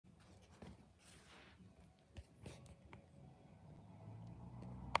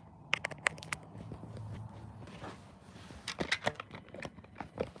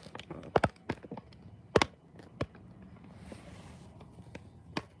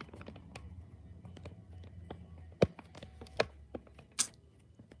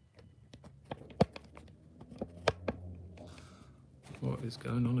What is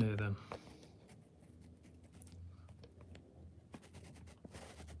going on here then?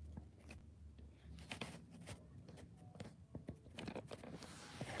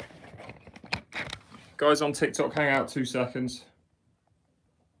 Guys on TikTok, hang out 2 seconds.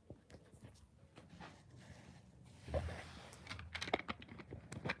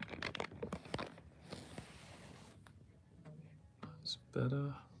 That's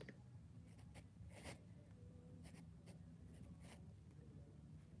better.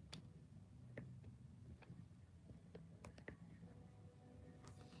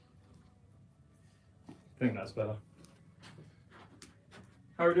 I think that's better.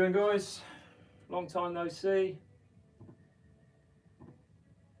 How are we doing, guys? Long time no see.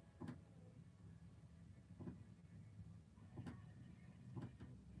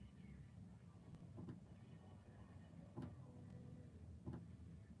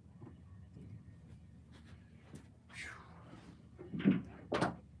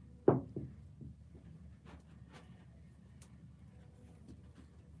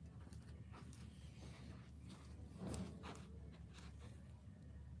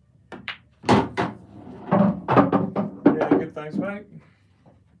 Yeah, good, thanks, mate.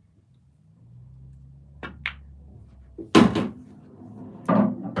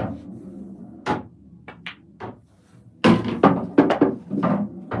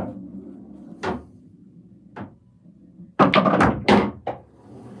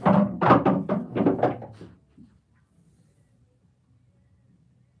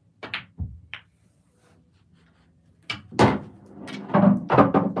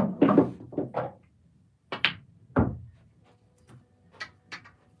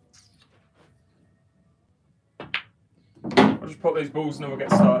 I'll just pop these balls and then we'll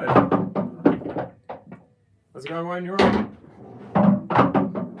get started. How's it going, Wayne? You alright?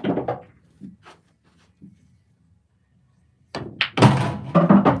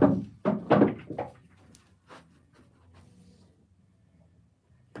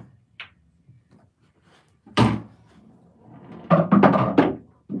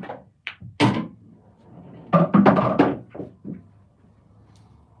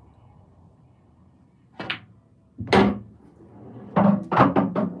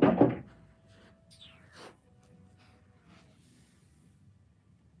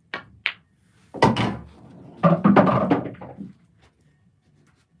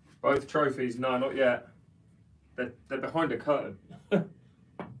 Both trophies? No, not yet. They're behind a curtain.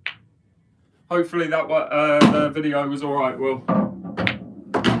 Hopefully that the video was alright, Will.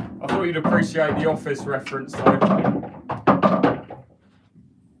 I thought you'd appreciate the Office reference though.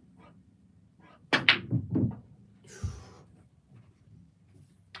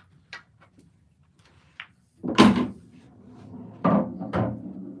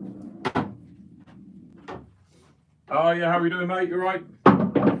 Oh yeah, how are we doing, mate? You alright?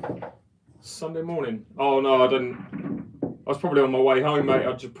 Sunday morning. Oh no, I didn't. I was probably on my way home, mate.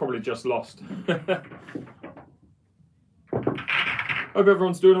 I probably just lost. Hope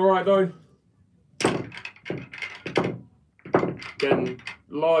everyone's doing alright though. Again,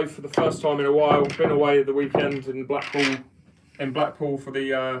 live for the first time in a while. Been away at the weekend in Blackpool for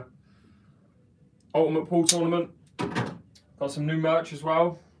the Ultimate Pool Tournament. Got some new merch as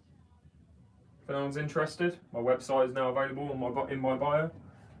well. If anyone's interested, my website is now available in my bio.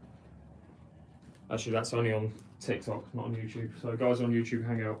 Actually, that's only on TikTok, not on YouTube. So guys on YouTube,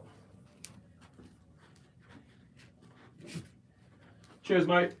 hang out. Cheers,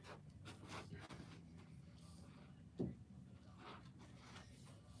 mate.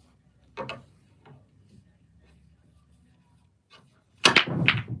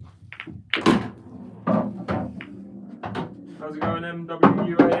 How's it going,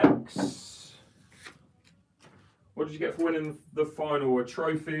 MWUAX? What did you get for winning the final? A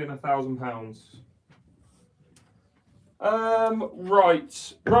trophy and £1,000.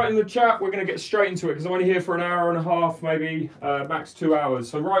 Right in the chat, we're going to get straight into it because I'm only here for an hour and a half, maybe max 2 hours.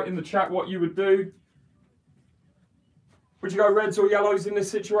 So write in the chat what you would do. Would you go reds or yellows in this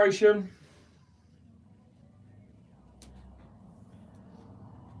situation?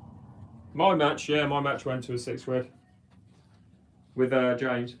 My match, yeah, my match went to a 6 red with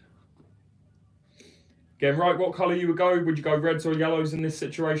James. Again, right, what colour you would go? Would you go reds or yellows in this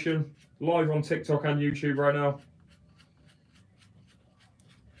situation? Live on TikTok and YouTube right now.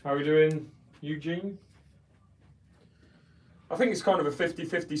 How are we doing, Eugene? I think it's kind of a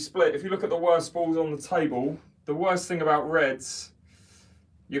 50-50 split. If you look at the worst balls on the table, the worst thing about reds,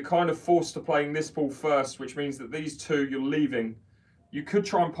 you're kind of forced to playing this ball first, which means that these two you're leaving. You could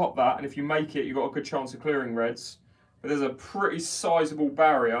try and pop that, and if you make it, you've got a good chance of clearing reds. But there's a pretty sizable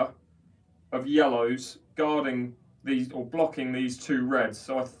barrier of yellows guarding these, or blocking these two reds.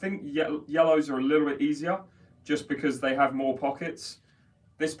 So I think yellows are a little bit easier just because they have more pockets.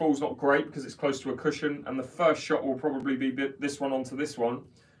 This ball's not great because it's close to a cushion, and the first shot will probably be this one onto this one.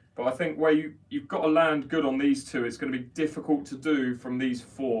 But I think where you've got to land good on these two, it's going to be difficult to do from these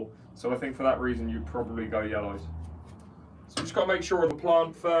four. So I think for that reason, you'd probably go yellows. So just got to make sure of the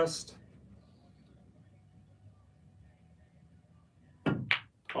plant first.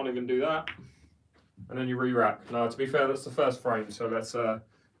 Can't even do that. And then you re-rack. Now, to be fair, that's the first frame, so let's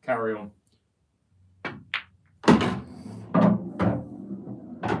carry on.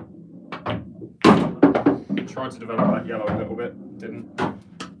 Tried to develop that yellow a little bit, didn't.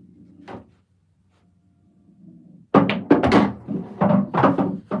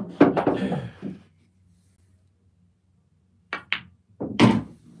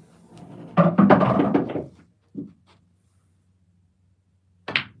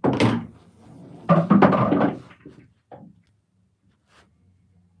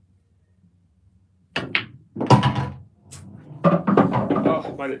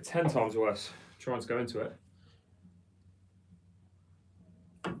 Oh, made it 10 times worse trying to go into it.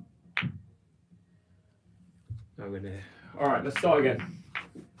 Nowhere near. Alright, let's start again.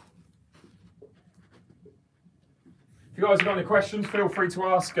 If you guys have got any questions, feel free to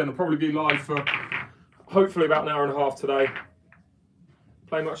ask, and I'll probably be live for hopefully about an hour and a half today.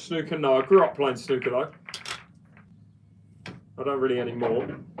 Play much snooker? No, I grew up playing snooker though. I don't really anymore.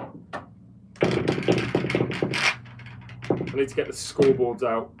 I need to get the scoreboards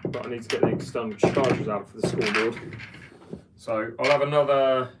out, but I need to get the external chargers out for the scoreboard. So I'll have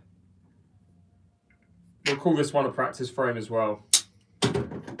another, we'll call this one a practice frame as well.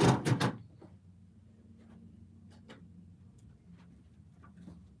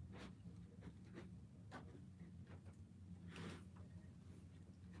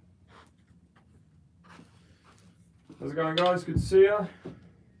 How's it going, guys? Good to see you.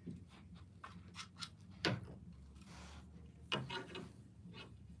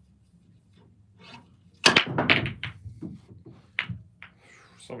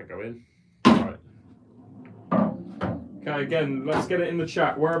 Something go in. Right. Okay, again, let's get it in the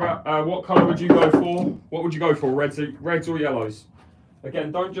chat. Where about? What colour would you go for? What would you go for? Reds or yellows?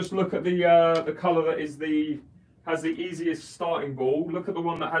 Again, don't just look at the colour that has the easiest starting ball. Look at the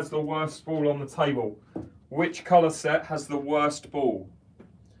one that has the worst ball on the table. Which colour set has the worst ball?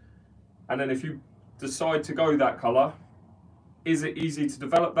 And then if you decide to go that colour, is it easy to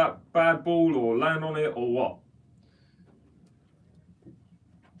develop that bad ball or land on it or what?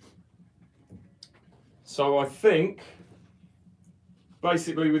 So I think,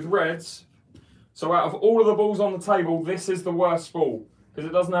 basically with reds, so out of all of the balls on the table, this is the worst ball because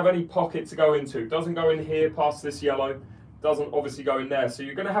it doesn't have any pocket to go into. It doesn't go in here past this yellow, doesn't obviously go in there. So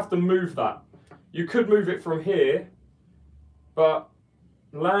you're going to have to move that. You could move it from here, but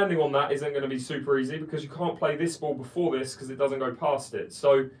landing on that isn't going to be super easy because you can't play this ball before this because it doesn't go past it.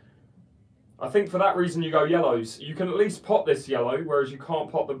 So I think for that reason you go yellows. You can at least pot this yellow, whereas you can't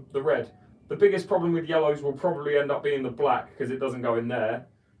pot the red. The biggest problem with yellows will probably end up being the black because it doesn't go in there.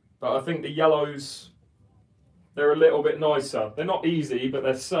 But I think the yellows, they're a little bit nicer. They're not easy, but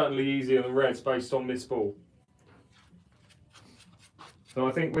they're certainly easier than reds based on this ball. So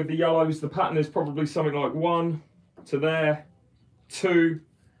I think with the yellows, the pattern is probably something like 1 to there, 2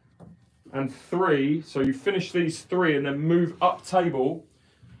 and 3. So you finish these 3 and then move up table.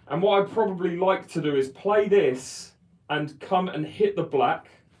 And what I'd probably like to do is play this and come and hit the black,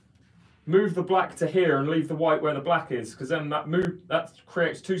 move the black to here and leave the white where the black is, because then that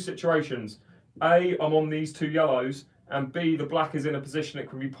creates two situations. A, I'm on these two yellows, and B, the black is in a position it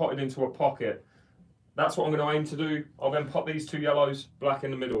can be potted into a pocket. That's what I'm going to aim to do. I'll then pot these two yellows, black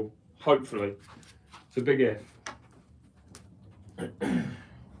in the middle, hopefully. It's a big if.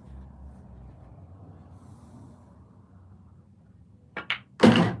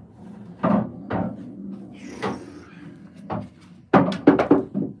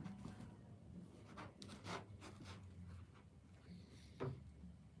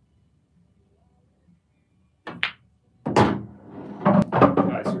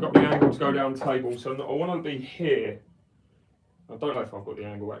 Go down table, so I want to be here. I don't know if I've got the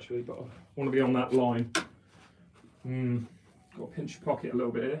angle actually, but I want to be on that line. Got to pinch your pocket a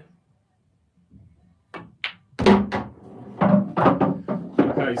little bit here.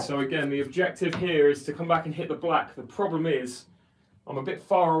 Okay, so again, the objective here is to come back and hit the black. The problem is, I'm a bit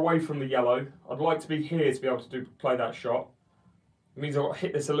far away from the yellow. I'd like to be here to be able to play that shot. It means I've got to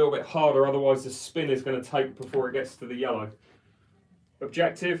hit this a little bit harder, otherwise the spin is going to take before it gets to the yellow.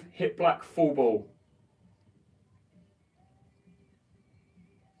 Objective, hit black full ball.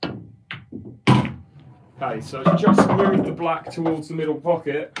 Okay, so it's just moved the black towards the middle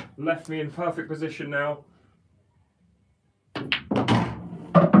pocket, left me in perfect position now.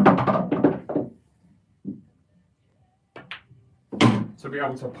 To be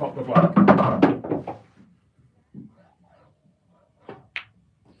able to pop the black.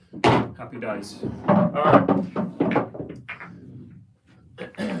 Happy days. Alright.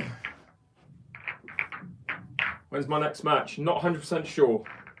 When's my next match? Not 100% sure.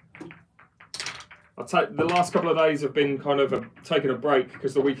 The last couple of days have been kind of taking a break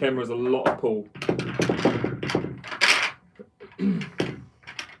because the weekend was a lot of pool.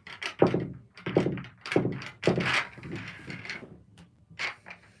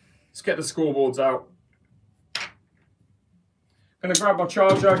 Let's get the scoreboards out. Gonna grab my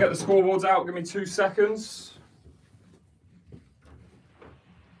charger, get the scoreboards out, give me 2 seconds.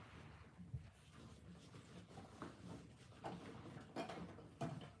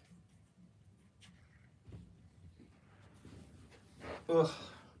 Ugh.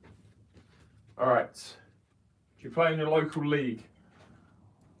 Alright. Do you play in your local league?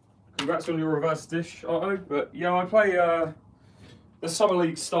 Congrats on your reverse dish, Otto. But yeah, I play the summer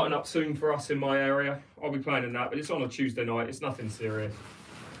league's starting up soon for us in my area. I'll be playing in that, but it's on a Tuesday night. It's nothing serious.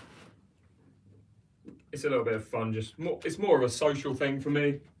 It's a little bit of fun, it's more of a social thing for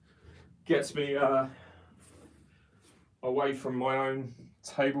me. Gets me away from my own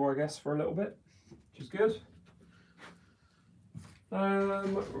table, I guess, for a little bit, which is good.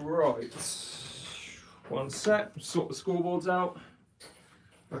 Right, 1 sec, sort the scoreboards out.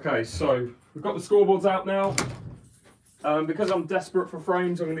 Okay, so we've got the scoreboards out now. Because I'm desperate for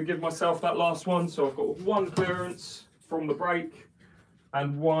frames, I'm going to give myself that last one. So I've got 1 clearance from the break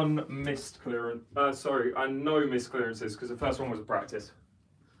and 1 missed clearance. And no missed clearances because the first one was a practice.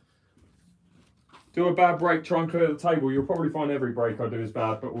 Do a bad break, try and clear the table. You'll probably find every break I do is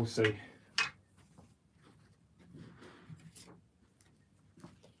bad, but we'll see.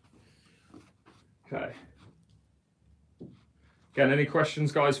 Okay. Again, any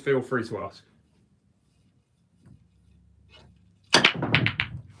questions, guys, feel free to ask.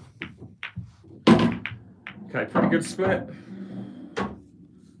 Okay, pretty good split.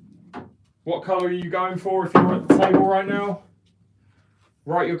 What colour are you going for if you're at the table right now?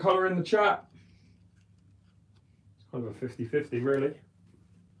 Write your colour in the chat. It's kind of a 50-50, really.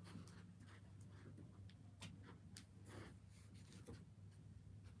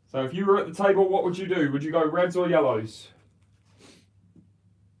 So if you were at the table, what would you do? Would you go reds or yellows?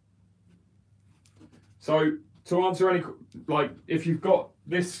 So to answer any, if you've got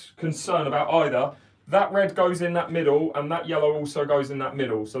this concern about either, that red goes in that middle and that yellow also goes in that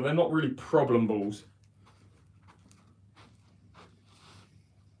middle. So they're not really problem balls.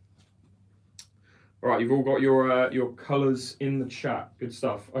 All right, you've all got your colours in the chat. Good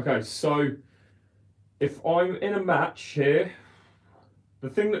stuff. Okay, so if I'm in a match here, the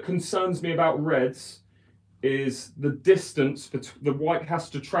thing that concerns me about reds is the distance the white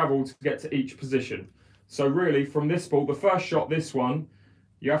has to travel to get to each position. So really, from this ball, the first shot, this one,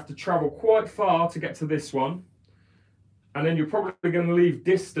 you have to travel quite far to get to this one. And then you're probably going to leave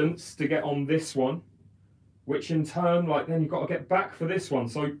distance to get on this one, which in turn, then you've got to get back for this one.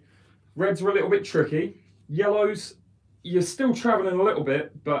 So reds are a little bit tricky. Yellows, you're still traveling a little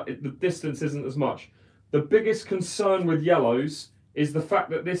bit, but the distance isn't as much. The biggest concern with yellows is the fact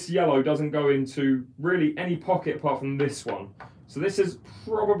that this yellow doesn't go into really any pocket apart from this one. So this is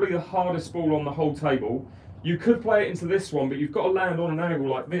probably the hardest ball on the whole table. You could play it into this one, but you've got to land on an angle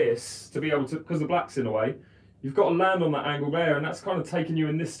like this to be able to, because the black's in the way, you've got to land on that angle there, and that's kind of taking you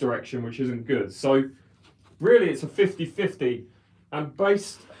in this direction, which isn't good. So really it's a 50-50, and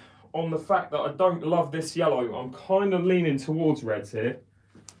based on the fact that I don't love this yellow, I'm kind of leaning towards reds here.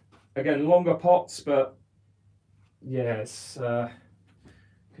 Again, longer pots, but yes,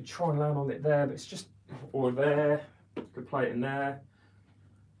 could try and land on it there, but it's just, or there, could play it in there.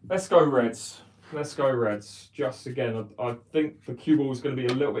 Let's go reds. Let's go reds. Just again, I think the cue ball is going to be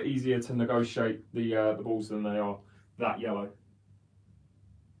a little bit easier to negotiate the balls than they are that yellow.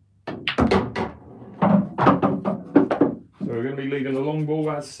 So we're going to be leading the long ball,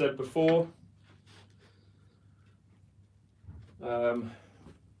 as said before.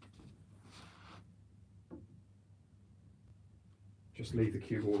 Just leave the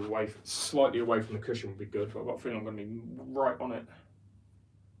cue ball away, slightly away from the cushion would be good, but I've got a feeling I'm going to be right on it.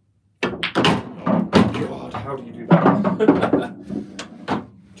 Oh God, how do you do that?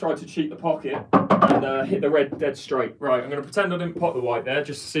 Tried to cheat the pocket and hit the red dead straight. Right, I'm going to pretend I didn't pot the white there,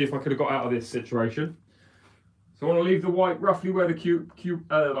 just to see if I could have got out of this situation. So I want to leave the white roughly where the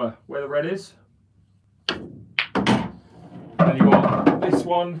where the red is. Then you got this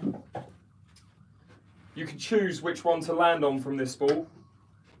one. You can choose which one to land on from this ball.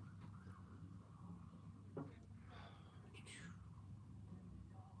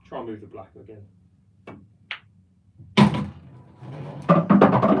 Try and move the black again.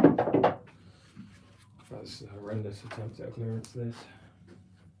 That's a horrendous attempt at a clearance, this.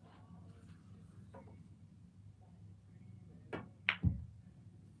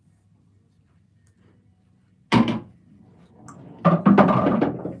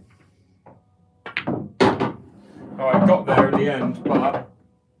 Alright, got there in the end, but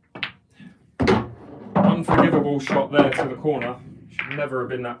unforgivable shot there to the corner. Should never have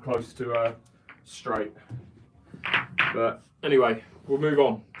been that close to straight. But anyway, we'll move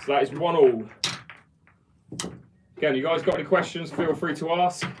on. So that is 1-all. Again, you guys got any questions, feel free to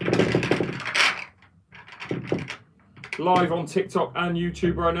ask. Live on TikTok and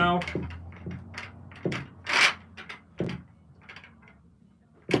YouTube right now.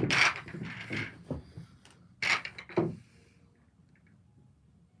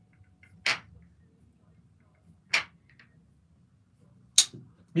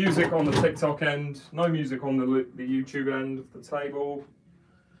 Music on the TikTok end, no music on the YouTube end of the table.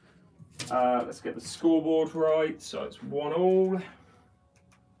 Let's get the scoreboard right, so it's 1-all.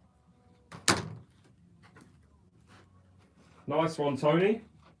 Nice one, Tony.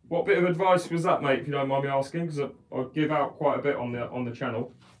 What bit of advice was that, mate, if you don't mind me asking, because I give out quite a bit on the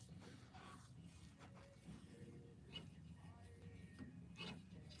channel.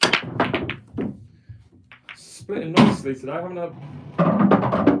 Splitting nicely today. I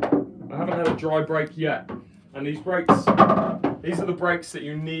haven't had a dry break yet, and these are the breaks that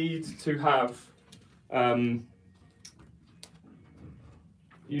you need to have.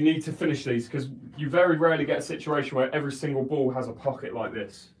 You need to finish these because you very rarely get a situation where every single ball has a pocket like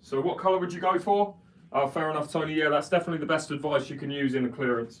this. So what colour would you go for? Fair enough, Tony. Yeah, that's definitely the best advice you can use in a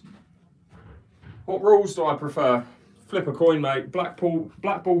clearance. What rules do I prefer? Flip a coin, mate. Black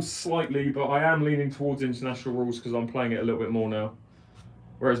ball slightly, but I am leaning towards international rules because I'm playing it a little bit more now.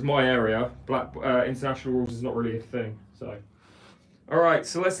 Whereas my area, international rules is not really a thing. So, all right.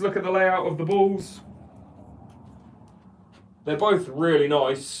 So let's look at the layout of the balls. They're both really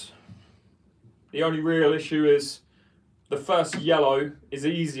nice. The only real issue is the first yellow is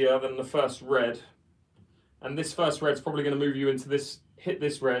easier than the first red. And this first red's probably going to move you into this, hit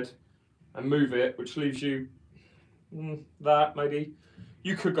this red and move it, which leaves you that maybe.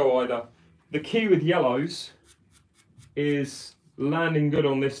 You could go either. The key with yellows is landing good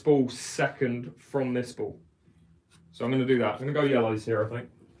on this ball second from this ball. So I'm going to do that. I'm going to go yellows here, I think.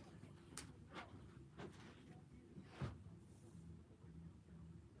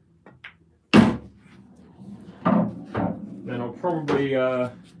 Then I'll probably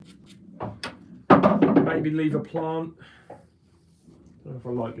maybe leave a plant. I don't know if I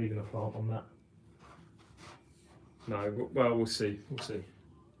like leaving a plant on that. No, well, we'll see. We'll see.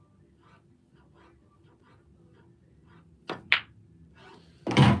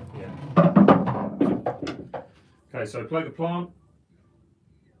 Yeah. Okay, so play the plant.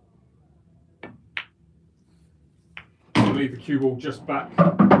 I'll leave the cue ball just back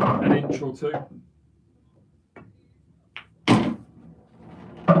an inch or two.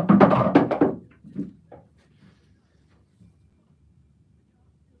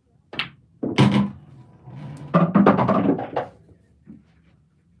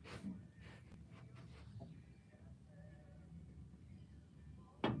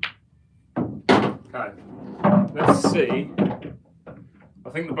 Okay, let's see. I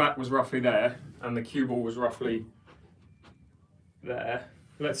think the black was roughly there and the cue ball was roughly there.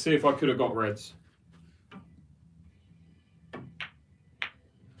 Let's see if I could have got reds.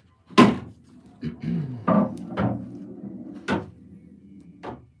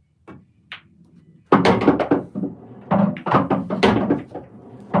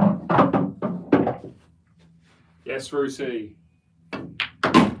 Yes, Rusi.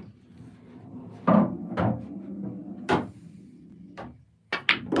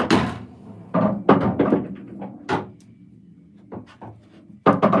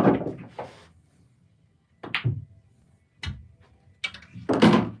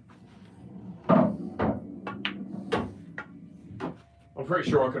 I'm pretty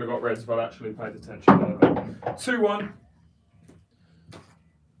sure I could have got reds if I'd actually paid attention there. 2-1.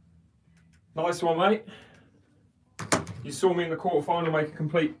 Nice one, mate. You saw me in the quarterfinal make a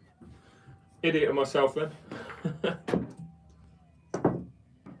complete idiot of myself then.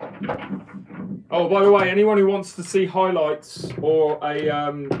 Oh, by the way, anyone who wants to see highlights or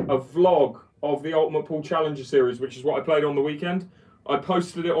a vlog of the Ultimate Pool Challenger series, which is what I played on the weekend, I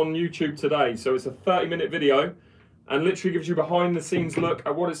posted it on YouTube today. So it's a 30-minute video and literally gives you behind the scenes look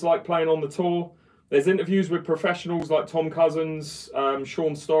at what it's like playing on the tour, There's interviews with professionals like Tom Cousins,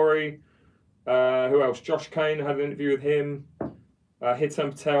 Sean Story, who else? Josh Kane, had an interview with him.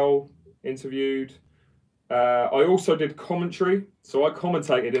 Hitam Patel interviewed. I also did commentary, so I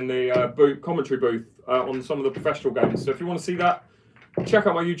commentated in the commentary booth on some of the professional games. So if you want to see that, check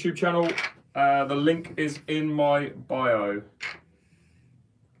out my YouTube channel. The link is in my bio.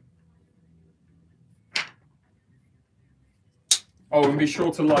 Oh, and be sure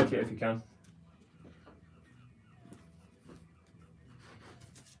to like it if you can.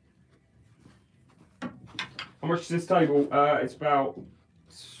 How much is this table? It's about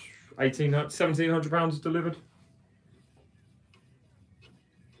 £1,700 delivered.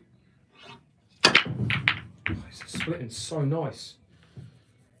 Oh, it's splitting so nice.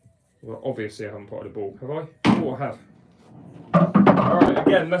 Well, obviously I haven't potted a ball, have I? Oh, I have. All right,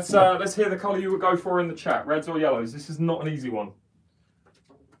 again, let's hear the colour you would go for in the chat, reds or yellows. This is not an easy one.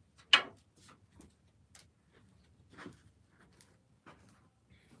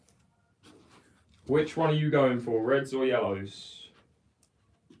 Which one are you going for, reds or yellows?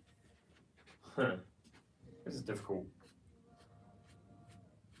 Huh. This is difficult.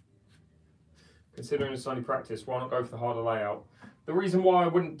 Considering it's only practice, why not go for the harder layout? The reason why I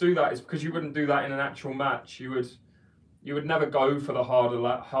wouldn't do that is because you wouldn't do that in an actual match. You would never go for the harder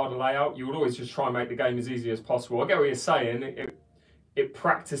layout. You would always just try and make the game as easy as possible. I get what you're saying. It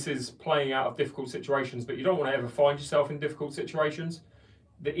practices playing out of difficult situations, but you don't want to ever find yourself in difficult situations.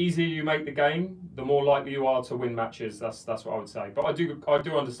 The easier you make the game, the more likely you are to win matches. That's what I would say. But I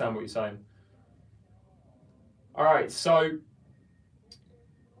do understand what you're saying. All right, so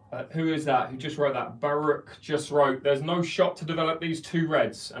who is that? Who just wrote that? Baruch just wrote, there's no shot to develop these two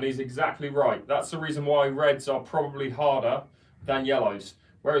reds, and he's exactly right. That's the reason why reds are probably harder than yellows.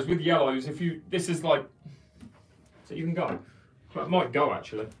 Whereas with yellows, this is like, so you can go. It might go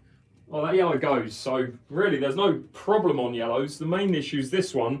actually. Well, that yellow goes, so really there's no problem on yellows. The main issue is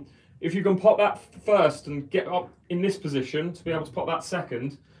this one. If you can pop that first and get up in this position to be able to pop that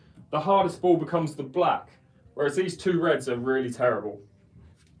second, the hardest ball becomes the black, whereas these two reds are really terrible.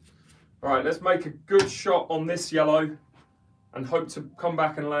 All right, let's make a good shot on this yellow and hope to come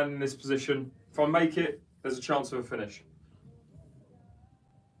back and land in this position. If I make it, there's a chance of a finish.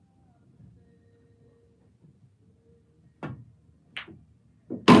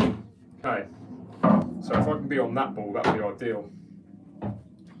 Okay, so if I can be on that ball, that would be ideal.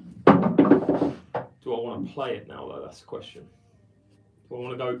 Do I want to play it now, though? That's the question. Do I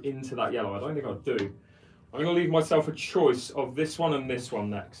want to go into that yellow? I don't think I do. I'm going to leave myself a choice of this one and this one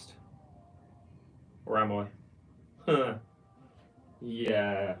next. Or am I?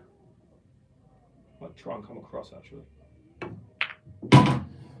 Yeah. I might try and come across, actually. Why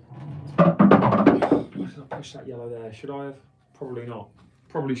did I push that yellow there? Should I have? Probably not.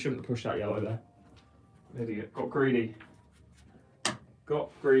 Probably shouldn't push that yellow there. Idiot. Got greedy. Got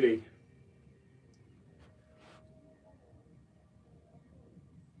greedy.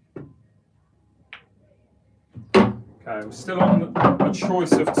 Okay, we're still on a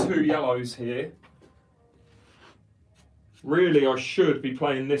choice of two yellows here. Really, I should be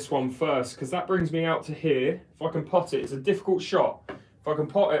playing this one first because that brings me out to here. If I can pot it, it's a difficult shot. If I can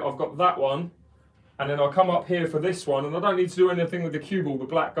pot it, I've got that one. And then I'll come up here for this one, and I don't need to do anything with the cue ball. The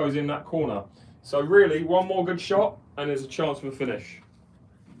black goes in that corner. So really, one more good shot, and there's a chance of a finish.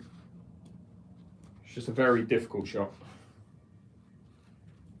 It's just a very difficult shot.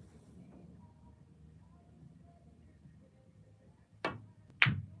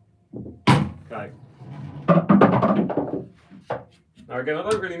 Okay. Now again, I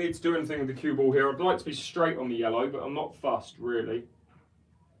don't really need to do anything with the cue ball here. I'd like to be straight on the yellow, but I'm not fussed, really.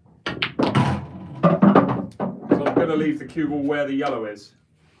 I'm going to leave the cue ball where the yellow is.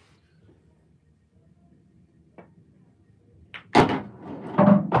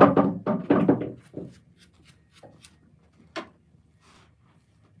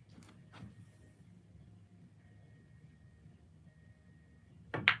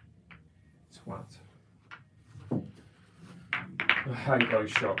 Twat. I hate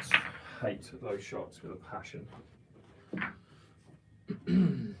those shots. Hate those shots with a passion.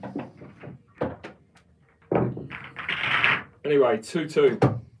 Anyway,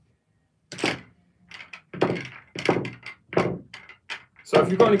 2-2. So if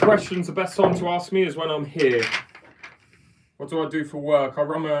you've got any questions, the best time to ask me is when I'm here. What do I do for work? I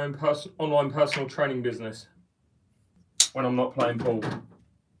run my own online personal training business when I'm not playing pool.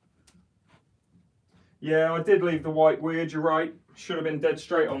 Yeah, I did leave the white weird, you're right. Should have been dead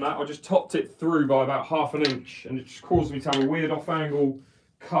straight on that. I just topped it through by about ½ an inch, and it just caused me to have a weird off-angle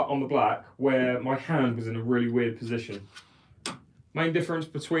cut on the black where my hand was in a really weird position. Main difference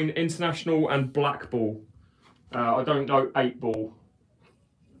between international and black ball. I don't know 8 ball.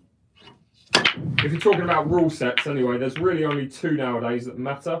 If you're talking about rule sets anyway, there's really only 2 nowadays that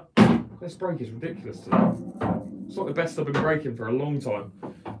matter. This break is ridiculous today. It's not the best I've been breaking for a long time.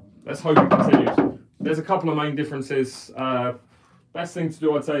 Let's hope it continues. There's a couple of main differences. Best thing to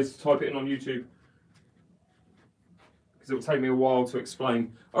do, I'd say, is to type it in on YouTube, because it will take me a while to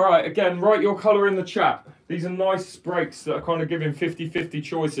explain. All right, again, write your colour in the chat. These are nice breaks that are kind of giving 50-50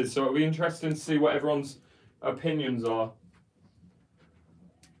 choices, so it'll be interesting to see what everyone's opinions are.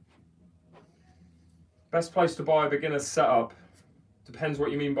 Best place to buy a beginner's setup. Depends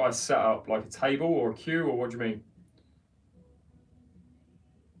what you mean by a setup, like a table or a cue, or what do you mean?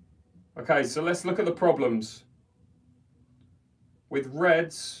 Okay, so let's look at the problems. With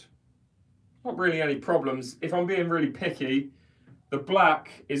reds, not really any problems. If I'm being really picky, the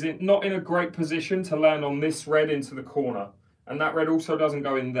black is not in a great position to land on this red into the corner. And that red also doesn't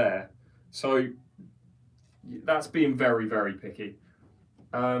go in there. So that's being very, very picky.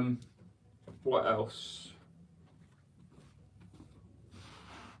 What else?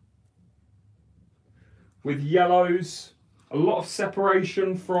 With yellows, a lot of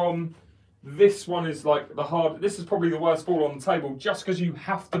separation from this one is like the hard. This is probably the worst ball on the table, just because you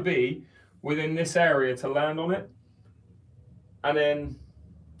have to be within this area to land on it. And then,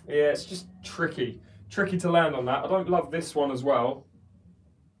 yeah, it's just tricky to land on that. I don't love this one as well.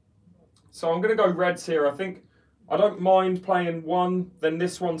 So I'm going to go reds here. I think I don't mind playing one, then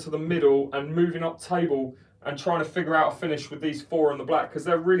this one to the middle and moving up table and trying to figure out a finish with these 4 on the black, because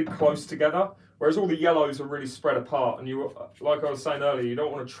they're really close together, whereas all the yellows are really spread apart. And you, like I was saying earlier, you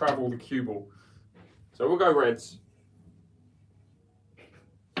don't want to travel the cue ball. So we'll go reds.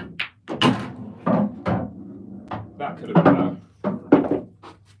 That could have been better.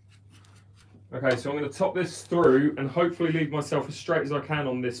 Okay, so I'm going to top this through and hopefully leave myself as straight as I can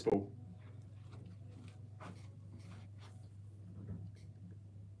on this ball.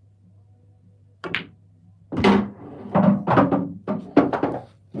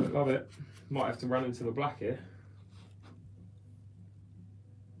 Don't love it. Might have to run into the black here.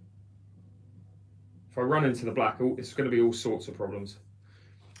 If I run into the black, it's going to be all sorts of problems.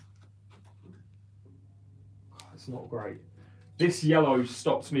 It's not great. This yellow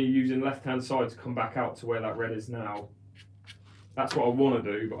stops me using left-hand side to come back out to where that red is now. That's what I want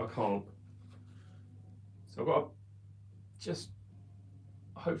to do, but I can't. So I've got to just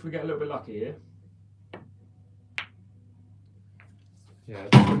hopefully get a little bit lucky here. Yeah,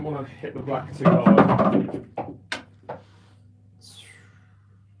 I don't want to hit the black too hard.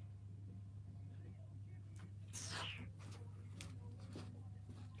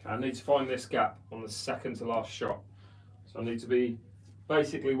 I need to find this gap on the second to last shot. So I need to be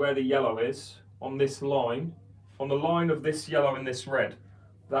basically where the yellow is, on this line, on the line of this yellow and this red.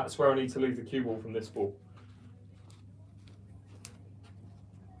 That's where I need to leave the cue ball from this ball.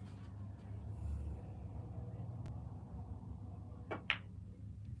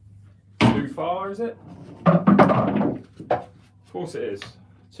 Too far, is it? Of course it is.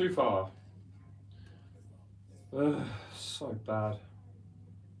 Too far. So bad.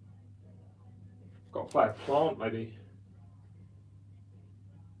 Got to play a plant, maybe.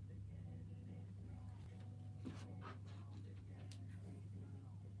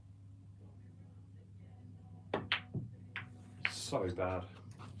 So bad.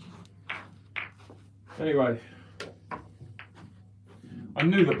 Anyway, I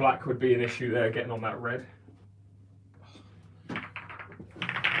knew the black would be an issue there, getting on that red.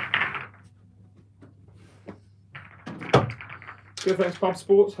 Good, thanks, Pub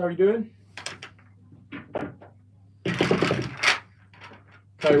Sports. How are you doing?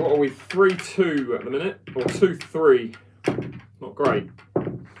 Okay, what are we? 3-2 at the minute, or 2-3. Not great.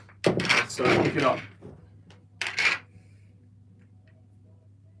 Let's pick it up.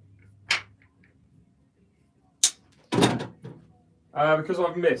 Because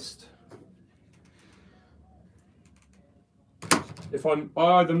I've missed. If I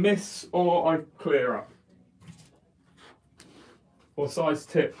either miss or I clear up. What size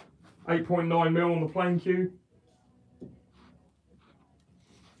tip? 8.9mm on the plane cue.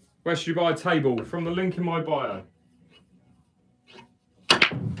 Where should you buy a table? From the link in my bio.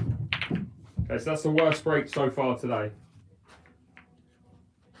 Okay, so that's the worst break so far today.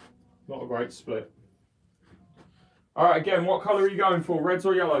 Not a great split. All right, again, what colour are you going for? Reds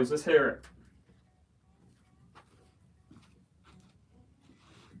or yellows? Let's hear it.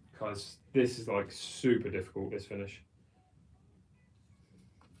 Guys, this is like super difficult, this finish.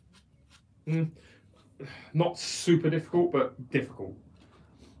 Not super difficult, but difficult.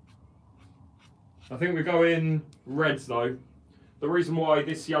 I think we go in reds though. the reason why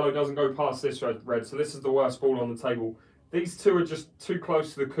this yellow doesn't go past this red, so this is the worst ball on the table. These two are just too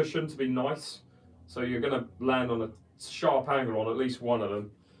close to the cushion to be nice, so you're going to land on a sharp angle on at least one of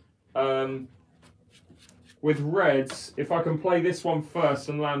them. With reds, if I can play this one first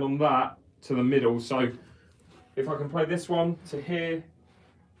and land on that to the middle, so if I can play this one to here,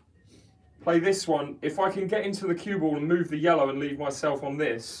 play this one, if I can get into the cue ball and move the yellow and leave myself on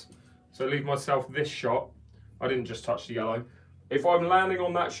this, so leave myself this shot, I didn't just touch the yellow. If I'm landing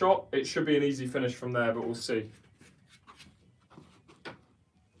on that shot, it should be an easy finish from there, but we'll see.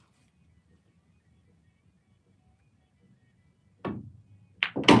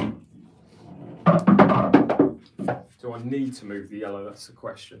 Do I need to move the yellow? That's the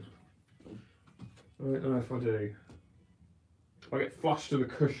question. I don't know if I do. If I get flush to the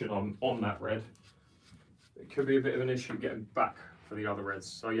cushion on that red, it could be a bit of an issue getting back for the other reds.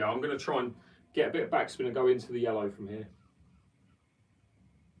 So yeah, I'm going to try and get a bit of backspin and go into the yellow from here.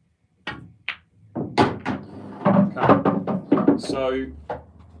 Okay, so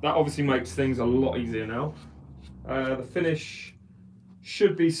that obviously makes things a lot easier now. The finish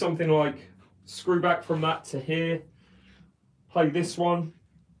should be something like screw back from that to here, play this one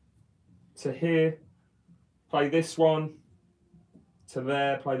to here, play this one to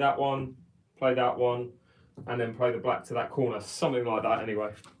there, play that one, and then play the black to that corner, something like that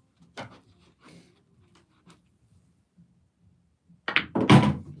anyway.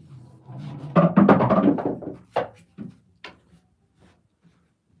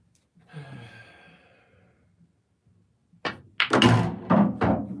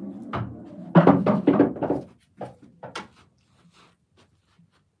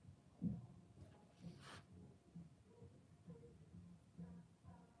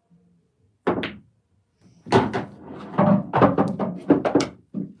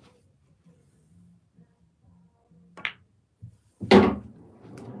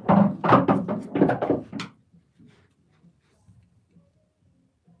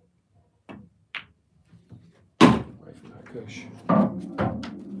 Push.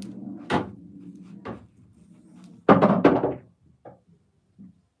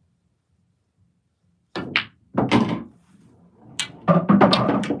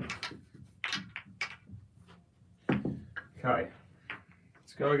 Okay,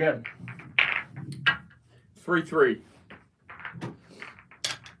 let's go again. 3-3.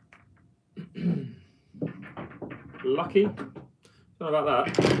 Lucky? Don't know about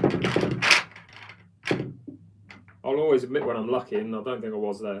that. I'll always admit when I'm lucky, and I don't think I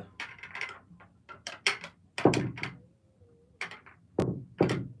was there.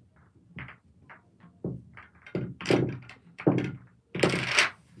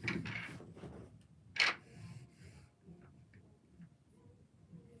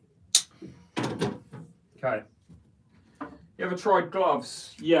 Okay. You ever tried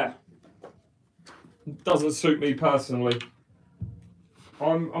gloves? Yeah. Doesn't suit me personally.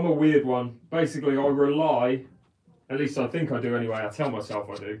 I'm a weird one. Basically, I rely, at least I think I do anyway, I tell myself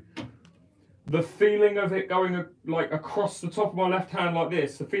I do. The feeling of it going like across the top of my left hand like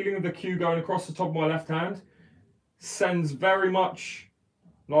this, the feeling of the cue going across the top of my left hand sends very much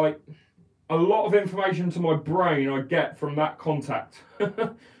like a lot of information to my brain I get from that contact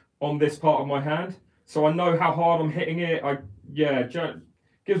on this part of my hand. So I know how hard I'm hitting it.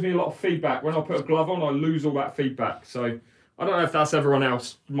 Gives me a lot of feedback. When I put a glove on, I lose all that feedback. So I don't know if that's everyone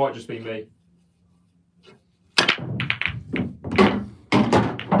else. It might just be me.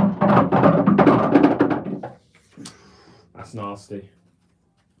 That's nasty.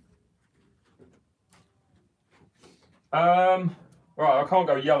 Right, I can't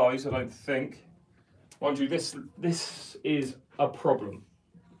go yellows, I don't think. Mind you, this is a problem.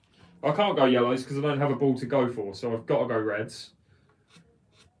 I can't go yellows because I don't have a ball to go for, so I've got to go reds.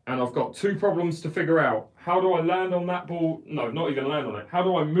 And I've got two problems to figure out. How do I land on that ball? No, not even land on it. How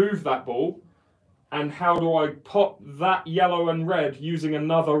do I move that ball? And how do I pot that yellow and red using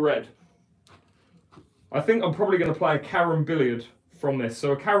another red? I think I'm probably going to play a carom billiard from this.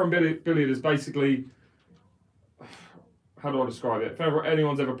 So a carom billiard is basically, how do I describe it? If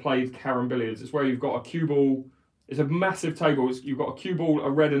anyone's ever played carom billiards, it's where you've got a cue ball. It's a massive table. You've got a cue ball, a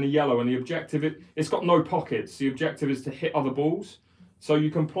red and a yellow, and the objective, it's got no pockets. The objective is to hit other balls. So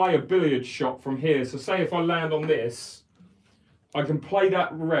you can play a billiard shot from here. So say if I land on this, I can play that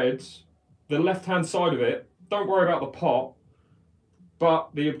red, the left-hand side of it. Don't worry about the pot, but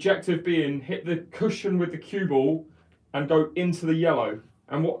the objective being hit the cushion with the cue ball and go into the yellow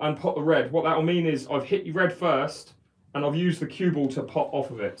and pot the red. What that will mean is I've hit red first and I've used the cue ball to pot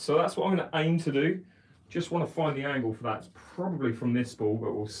off of it. So that's what I'm going to aim to do. Just want to find the angle for that. It's probably from this ball,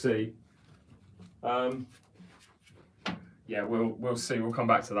 but we'll see. yeah, we'll see. We'll come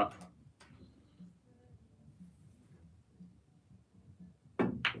back to that.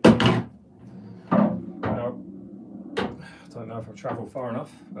 Now, I don't know if I've travelled far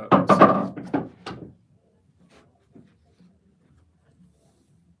enough, but let's see.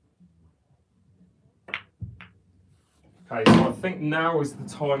 Okay, so I think now is the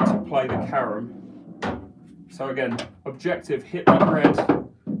time to play the carom. So again, objective, hit that red,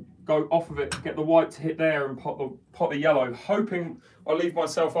 go off of it, get the white to hit there and pot the yellow, hoping I leave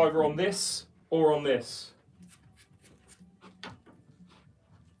myself either on this or on this.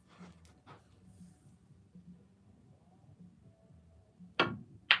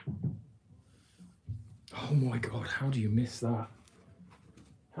 Oh my God, how do you miss that?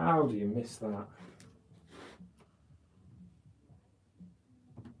 How do you miss that?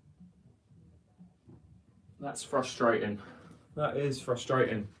 That's frustrating. That is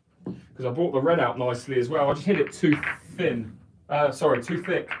frustrating. Because I brought the red out nicely as well. I just hit it too thin. Too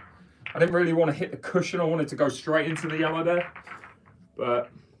thick. I didn't really want to hit the cushion. I wanted to go straight into the yellow there. But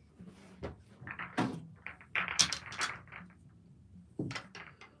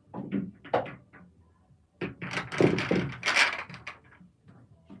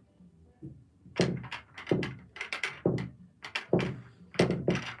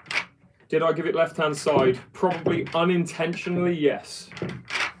did I give it left-hand side? Probably unintentionally, yes.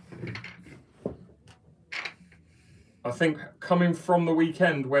 I think coming from the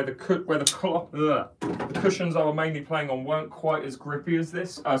weekend where the cushions I were mainly playing on weren't quite as grippy as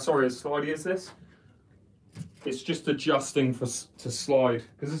this, as slidey as this. It's just adjusting to slide.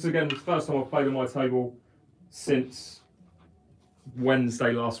 Because this, again, is the first time I've played on my table since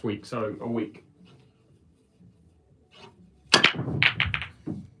Wednesday last week, so a week.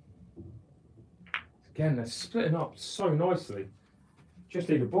 Again, they're splitting up so nicely. Just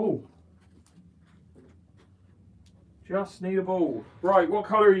need a ball. Just need a ball. Right, what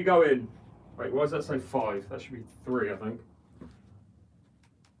colour are you going? Wait, why does that say 5? That should be 3, I think.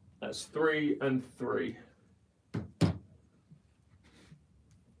 That's 3 and 3.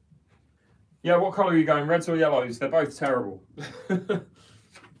 Yeah, what colour are you going? Reds or yellows? They're both terrible. They're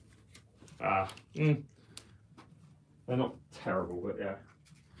not terrible, but yeah.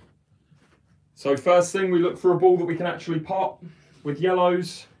 So first thing, we look for a ball that we can actually pot with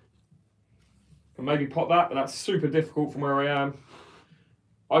yellows. Can maybe pot that, but that's super difficult from where I am.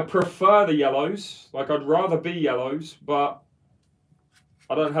 I prefer the yellows, like I'd rather be yellows, but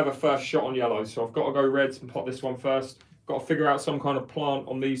I don't have a first shot on yellows, so I've got to go reds and pot this one first. Got to figure out some kind of plant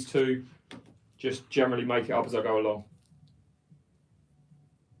on these two, just generally make it up as I go along.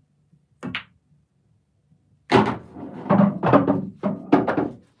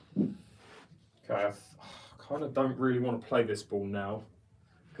 Okay, I kind of don't really want to play this ball now,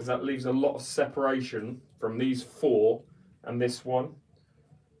 because that leaves a lot of separation from these 4 and this one.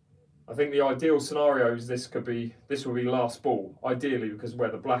 I think the ideal scenario is this will be last ball, ideally, because of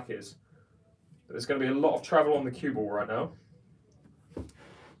where the black is. But there's going to be a lot of travel on the cue ball right now.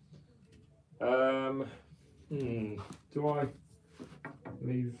 Do I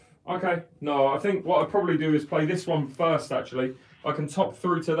leave? Okay, no, I think what I'd probably do is play this one first, actually. I can top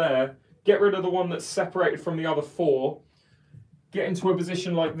through to there, get rid of the one that's separated from the other 4, get into a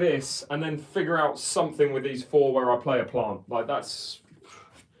position like this, and then figure out something with these 4 where I play a plant. Like, that's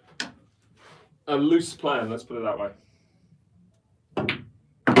a loose plan, let's put it that way.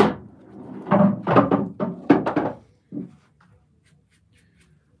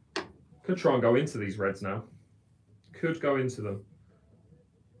 Could try and go into these reds now. Could go into them.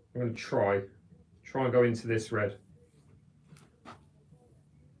 I'm going to try and go into this red.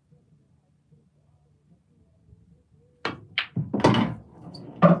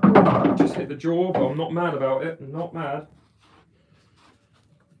 Just hit the jaw, but I'm not mad about it. I'm not mad.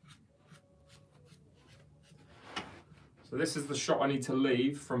 So this is the shot I need to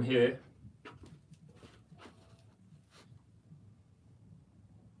leave from here.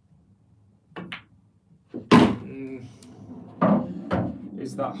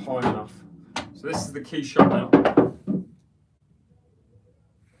 Is that high enough? So this is the key shot now.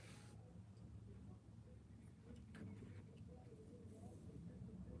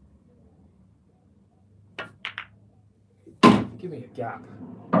 Give me a gap.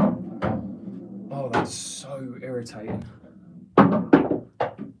 Oh, that's so irritating. I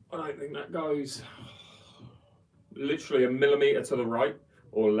don't think that goes. Literally a millimetre to the right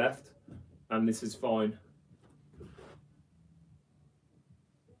or left, and this is fine.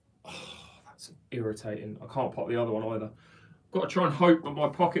 That's irritating. I can't pop the other one either. Got to try and hope that my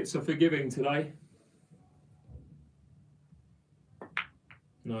pockets are forgiving today.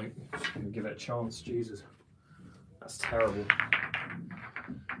 No, just gonna give it a chance, Jesus. That's terrible.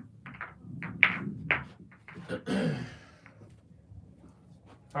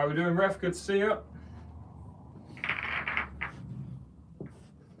 How are we doing, ref? Good to see you.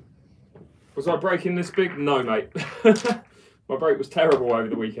 Was I breaking this big? No, mate. My break was terrible over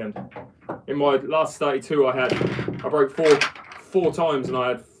the weekend. In my last 32, I broke four times, and I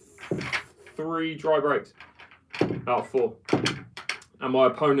had 3 dry breaks out of 4. And my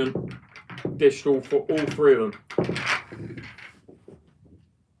opponent dished all 3 of them.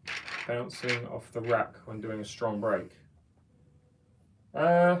 Bouncing off the rack when doing a strong break.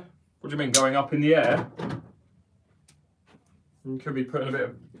 What do you mean, going up in the air? You could be putting a bit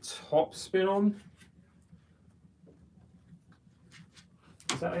of top spin on.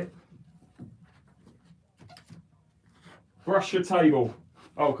 Is that it? Brush your table.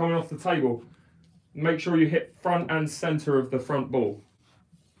 Oh, coming off the table. Make sure you hit front and centre of the front ball.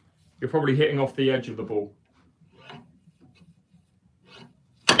 You're probably hitting off the edge of the ball.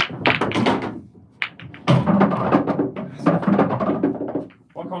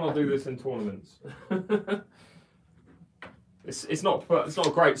 Why can't I do this in tournaments? It's not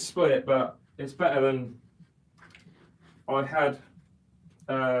a great split, but it's better than I had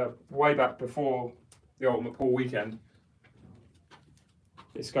way back before the Ultimate Pool weekend.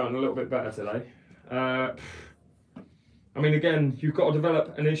 It's going a little bit better today. I mean, again, you've got to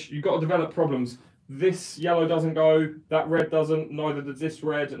develop an issue. You've got to develop problems. This yellow doesn't go. That red doesn't. Neither does this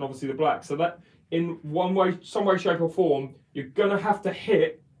red, and obviously the black. So that, in one way, some way, shape, or form, you're gonna have to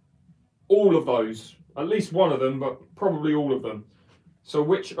hit all of those. At least one of them, but probably all of them. So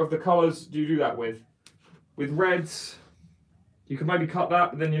which of the colours do you do that with? With reds, you can maybe cut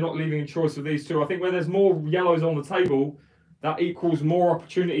that, but then you're not leaving a choice of these two. I think where there's more yellows on the table, that equals more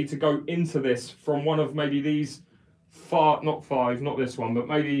opportunity to go into this from one of maybe these not this one, but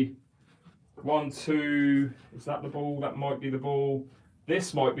maybe 1, 2, is that the ball? That might be the ball.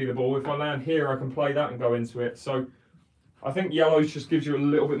 This might be the ball. If I land here, I can play that and go into it. So I think yellows just gives you a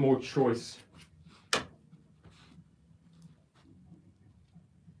little bit more choice.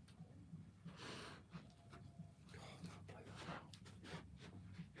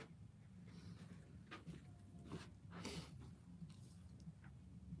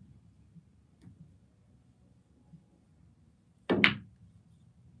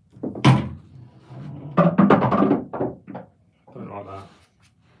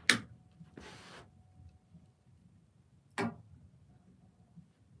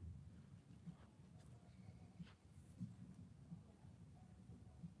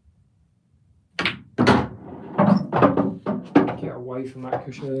 Away from that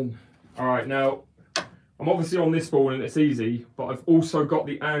cushion. All right, now I'm obviously on this ball and it's easy, but I've also got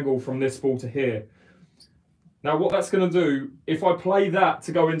the angle from this ball to here. Now what that's going to do, if I play that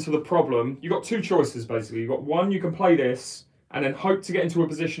to go into the problem, you've got 2 choices basically. You've got one, you can play this and then hope to get into a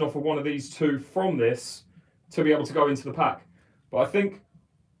position off of one of these 2 from this to be able to go into the pack. But I think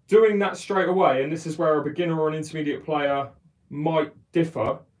doing that straight away, and this is where a beginner or an intermediate player might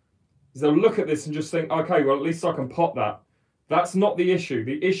differ, is they'll look at this and just think, okay, well at least I can pot that. That's not the issue.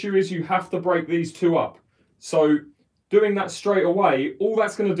 The issue is you have to break these 2 up. So doing that straight away, all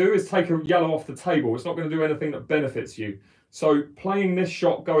that's going to do is take a yellow off the table. It's not going to do anything that benefits you. So playing this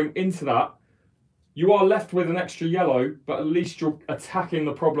shot, going into that, you are left with an extra yellow, but at least you're attacking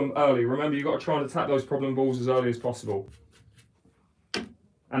the problem early. Remember, you've got to try and attack those problem balls as early as possible.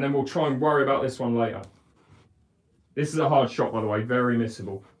 And then we'll try and worry about this one later. This is a hard shot, by the way, very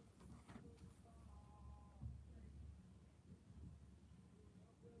missable.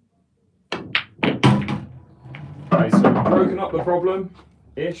 Okay, so we've broken up the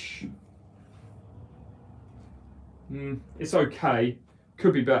problem-ish. It's okay.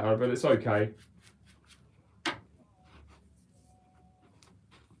 Could be better, but it's okay.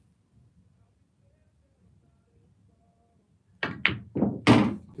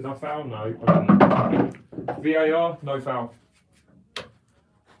 Did I foul? No, I didn't. VAR? No foul.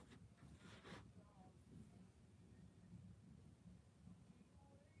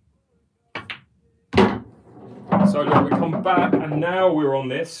 So look, we come back and now we're on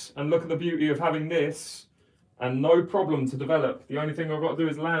this, and look at the beauty of having this and no problem to develop. The only thing I've got to do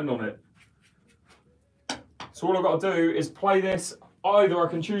is land on it. So all I've got to do is play this. Either I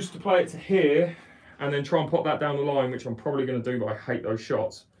can choose to play it to here and then try and pop that down the line, which I'm probably going to do, but I hate those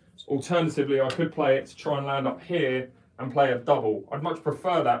shots. Alternatively, I could play it to try and land up here and play a double. I'd much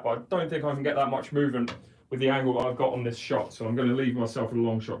prefer that, but I don't think I can get that much movement with the angle that I've got on this shot. So I'm going to leave myself a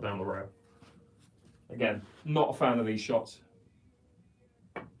long shot down the rail. Again, not a fan of these shots.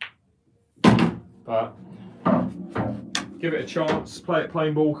 But Give it a chance, play it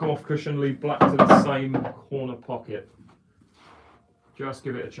plain ball, come off cushion, leave black to the same corner pocket. Just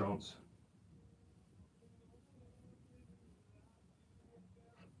give it a chance.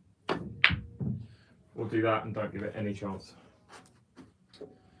 Or do that and don't give it any chance.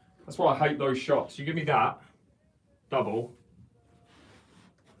 That's why I hate those shots. You give me that, double.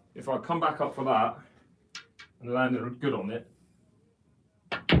 If I come back up for that and land it good on it,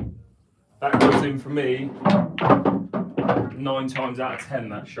 that goes in for me 9 times out of 10,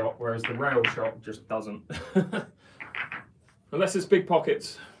 that shot, whereas the rail shot just doesn't. Unless it's big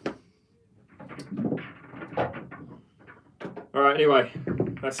pockets. Alright, anyway,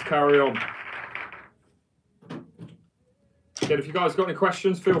 let's carry on. Again, if you guys got any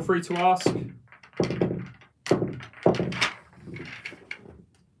questions, feel free to ask.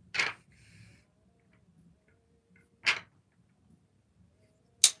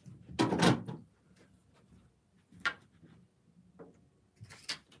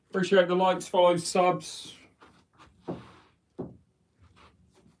 Appreciate the likes, follows, subs.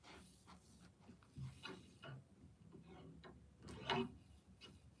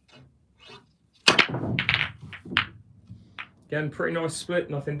 Again, pretty nice split,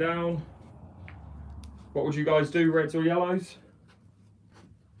 nothing down. What would you guys do, reds or yellows?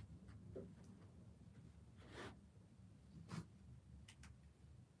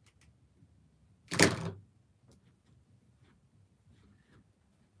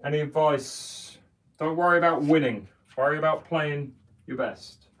 Any advice? Don't worry about winning. Worry about playing your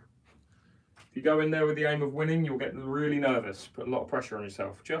best. If you go in there with the aim of winning, you'll get really nervous, put a lot of pressure on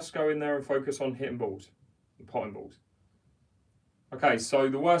yourself. Just go in there and focus on hitting balls and potting balls. Okay, so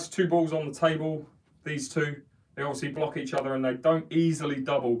the worst 2 balls on the table, these two, they obviously block each other and they don't easily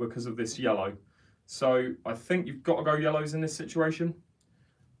double because of this yellow. So I think you've got to go yellows in this situation.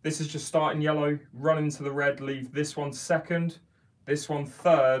 This is just starting yellow, run into the red, leave this one second, this one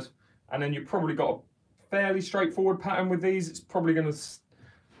third, and then you've probably got a fairly straightforward pattern with these. It's probably going to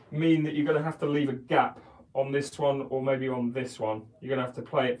mean that you're going to have to leave a gap on this one or maybe on this one. You're going to have to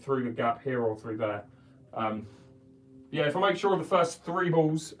play it through the gap here or through there. Yeah, if I make sure of the first 3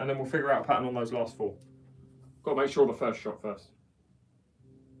 balls, and then we'll figure out a pattern on those last 4. Got to make sure of the first shot first.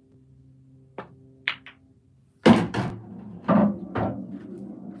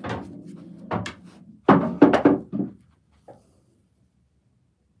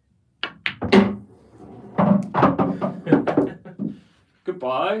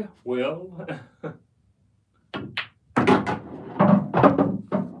 Goodbye, Will.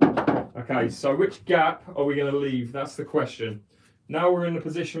 Okay, so which gap are we going to leave? That's the question. Now we're in the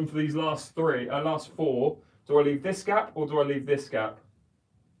position for these last 4. Do I leave this gap or do I leave this gap?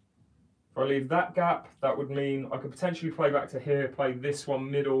 If I leave that gap, that would mean I could potentially play back to here, play this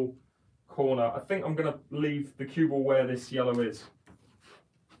one middle corner. I think I'm going to leave the cue ball where this yellow is.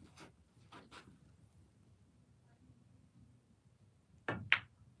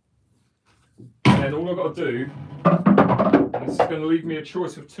 And then all I've got to do, and this is going to leave me a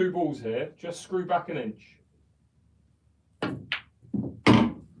choice of 2 balls here, just screw back an inch.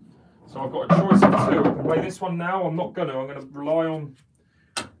 So I've got a choice of 2. I can play this one now, I'm going to rely on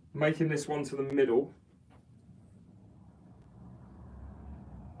making this one to the middle.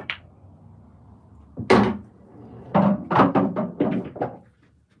 And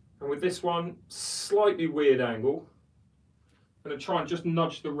with this one, slightly weird angle, I'm going to try and just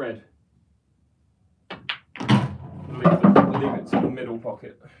nudge the red. Leave it to the middle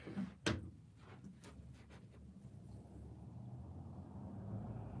pocket.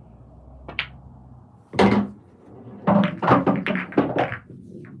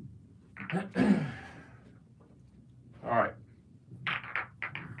 All right.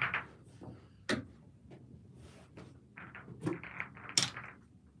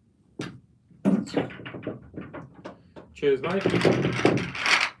 Cheers, mate.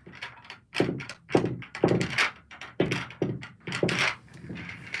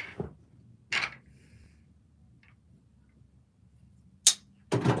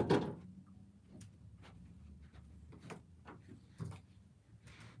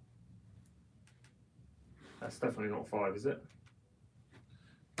 That's definitely not 5, is it?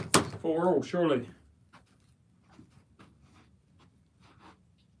 4 all, surely.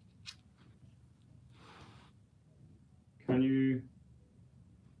 Can you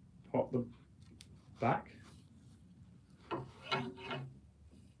pop the back?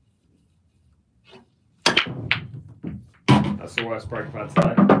 That's the worst break I've had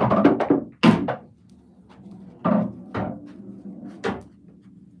today.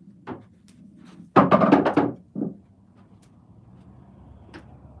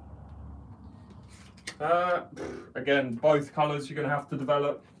 Again, again, both colours you're going to have to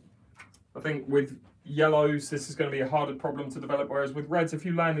develop. I think with yellows, this is going to be a harder problem to develop, whereas with reds, if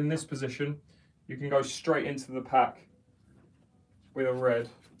you land in this position, you can go straight into the pack with a red.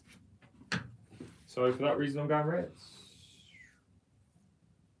 So for that reason, I'm going reds.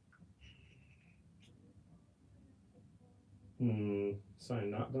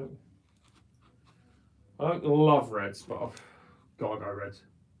 Saying that, I don't love reds, but I've got to go reds.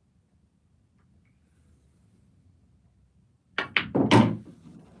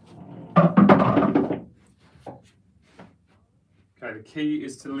 Okay, the key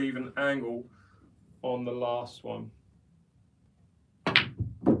is to leave an angle on the last one.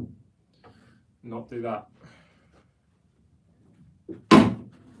 Not do that.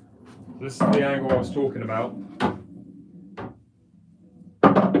 This is the angle I was talking about.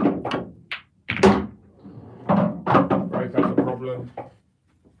 Break up the problem.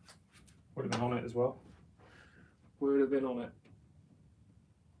 Would have been on it as well. Would have been on it.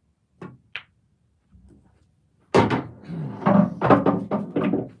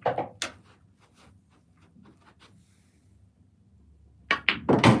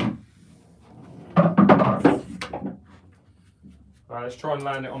 Alright, let's try and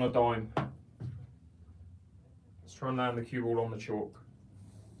land it on a dime. Let's try and land the cue ball on the chalk.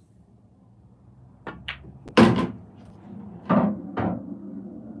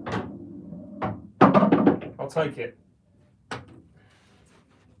 I'll take it.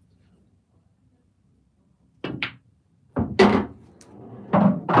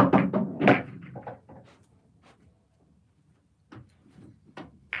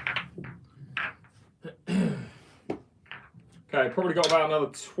 Okay, probably got about another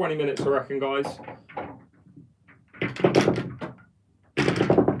 20 minutes, I reckon, guys.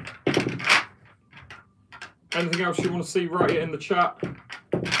 Anything else you want to see, write it in the chat.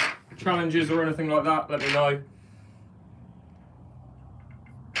 Challenges or anything like that, let me know.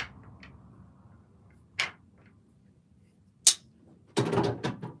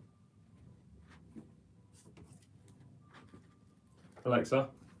 Alexa,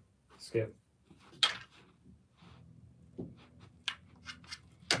 skip.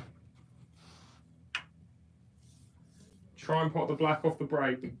 Try and pop the black off the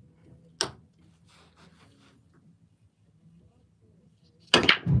brake.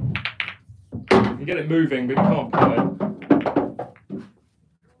 You get it moving, but you can't pop it.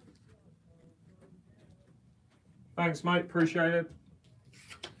 Thanks, mate. Appreciate it.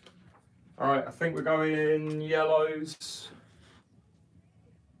 All right, I think we're going yellows.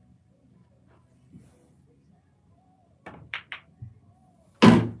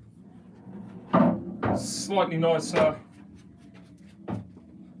 Slightly nicer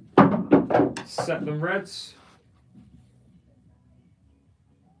set than reds.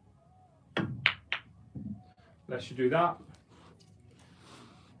 Let's you do that.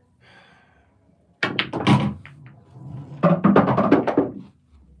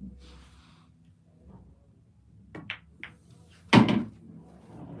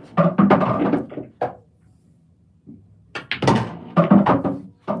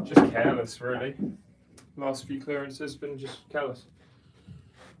 Just careless, really. Last few clearances been just careless.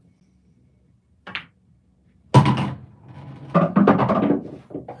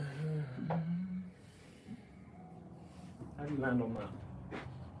 How do you land on that?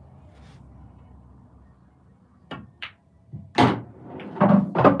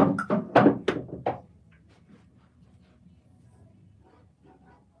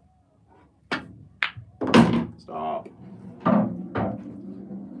 Stop.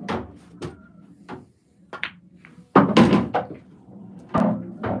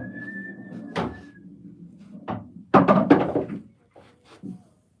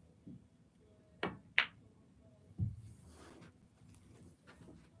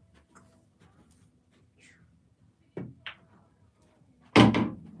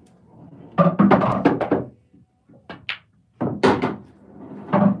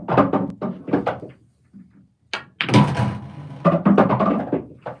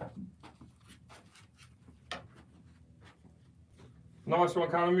 Nice one,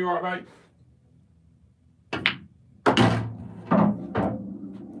 Callum. You all right, mate?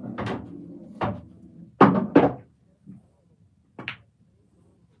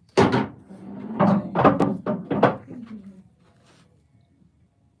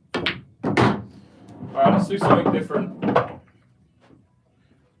 Alright, let's do something different.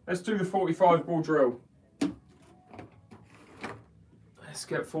 Let's do the 45 ball drill. Let's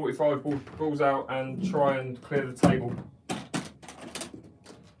get 45 balls out and try and clear the table.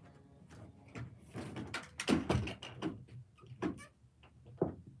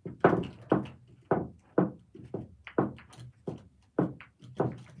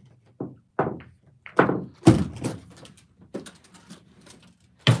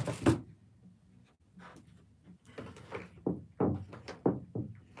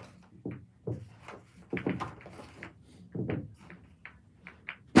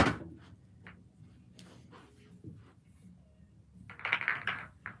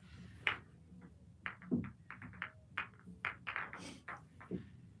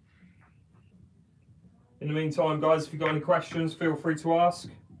 the meantime, guys, if you've got any questions, feel free to ask.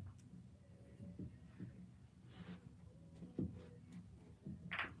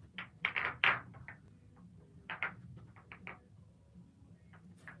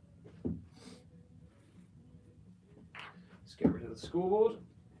 Let's get rid of the scoreboard.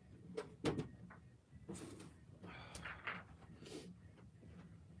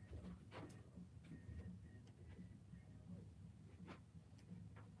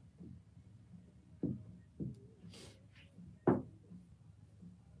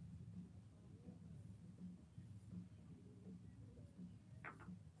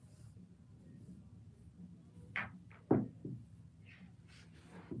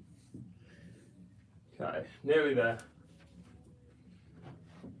 Okay, nearly there.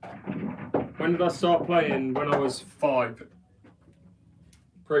 When did I start playing? When I was 5.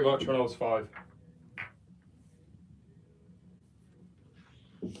 Pretty much when I was 5.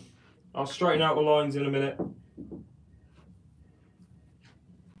 I'll straighten out the lines in a minute.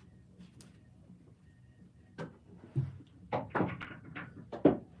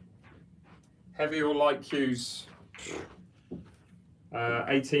 Heavy or light cues?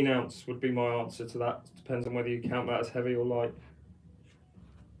 18 ounce would be my answer to that. Depends on whether you count that as heavy or light.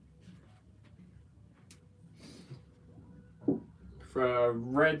 For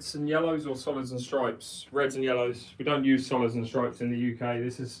reds and yellows or solids and stripes? Reds and yellows. We don't use solids and stripes in the UK.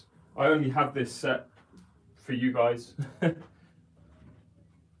 I only have this set for you guys.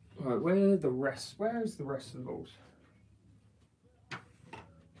 Right, where is the rest of the balls?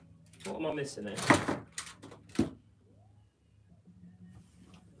 What am I missing here?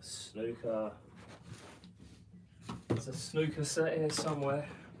 Snooker. There's a snooker set here somewhere.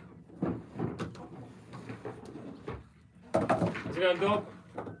 How's it going, Dob?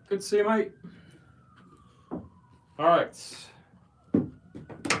 Good to see you, mate. Alright. Let's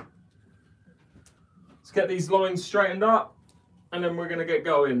get these lines straightened up and then we're going to get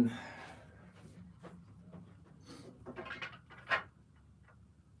going.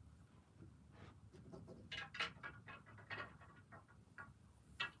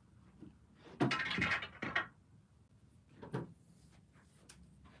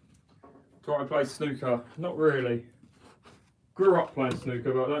 Do I play snooker? Not really. Grew up playing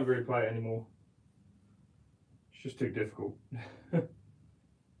snooker, but I don't really play it anymore. It's just too difficult.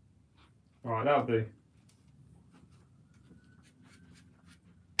 Alright, that'll do.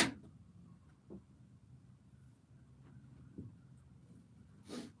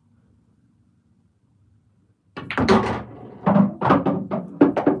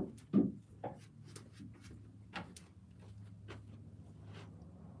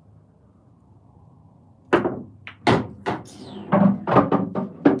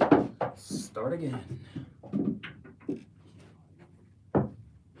 Start again.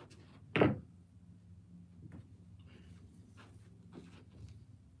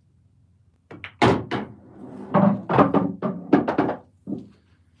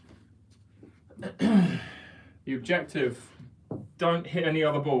 The objective, don't hit any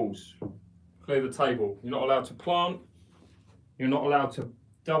other balls. Clear the table. You're not allowed to plant. You're not allowed to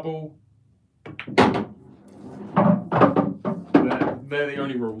double. They're the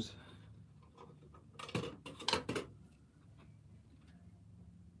only rules.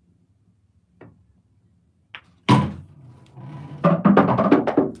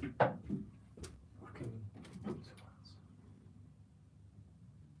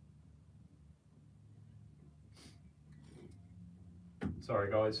 Sorry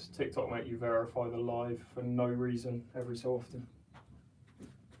guys, TikTok make you verify the live for no reason every so often.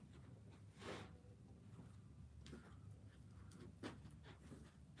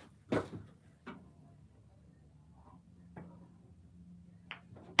 I've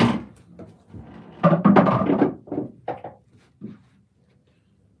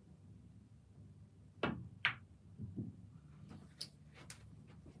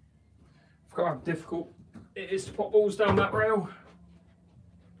got how difficult it is to pop balls down that rail.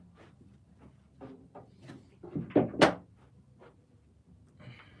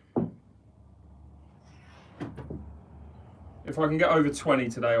 If I can get over 20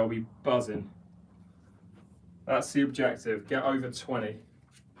 today, I'll be buzzing. That's the objective, get over 20.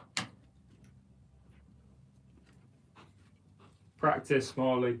 Practice,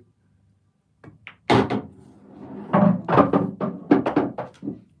 Marley.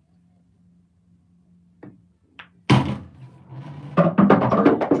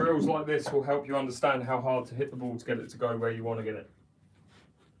 Drills like this will help you understand how hard to hit the ball to get it to go where you want to get it.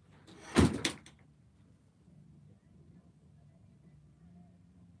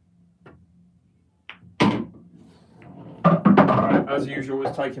 As usual,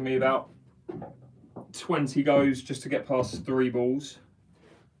 it's taken me about 20 goes just to get past 3 balls.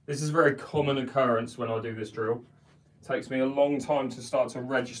 This is a very common occurrence when I do this drill. It takes me a long time to start to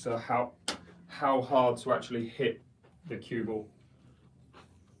register how hard to actually hit the cue ball.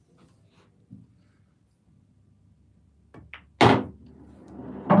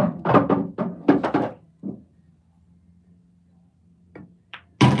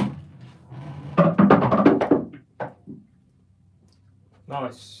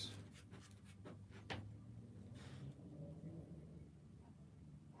 Nice.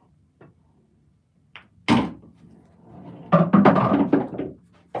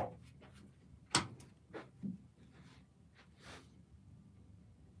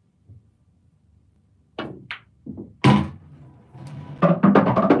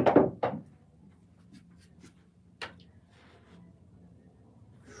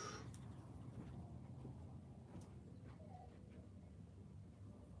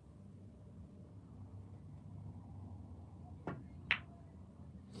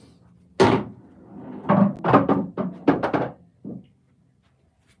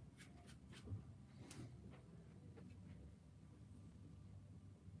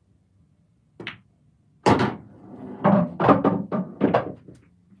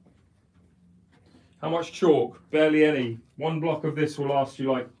 How much chalk? Barely any. One block of this will last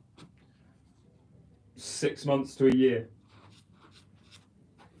you like 6 months to a year.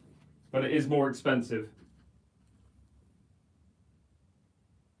 But it is more expensive.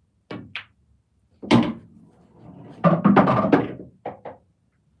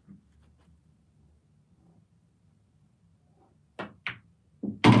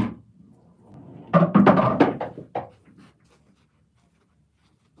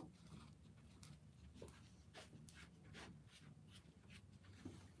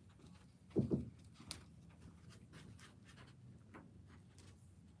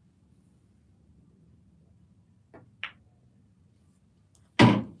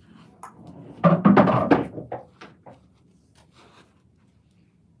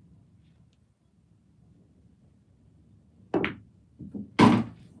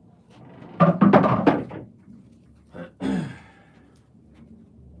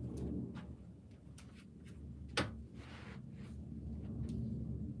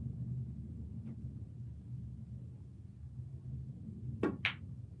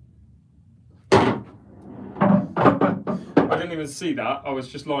 I didn't even see that. I was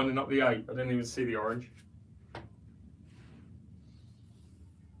just lining up the 8. I didn't even see the orange.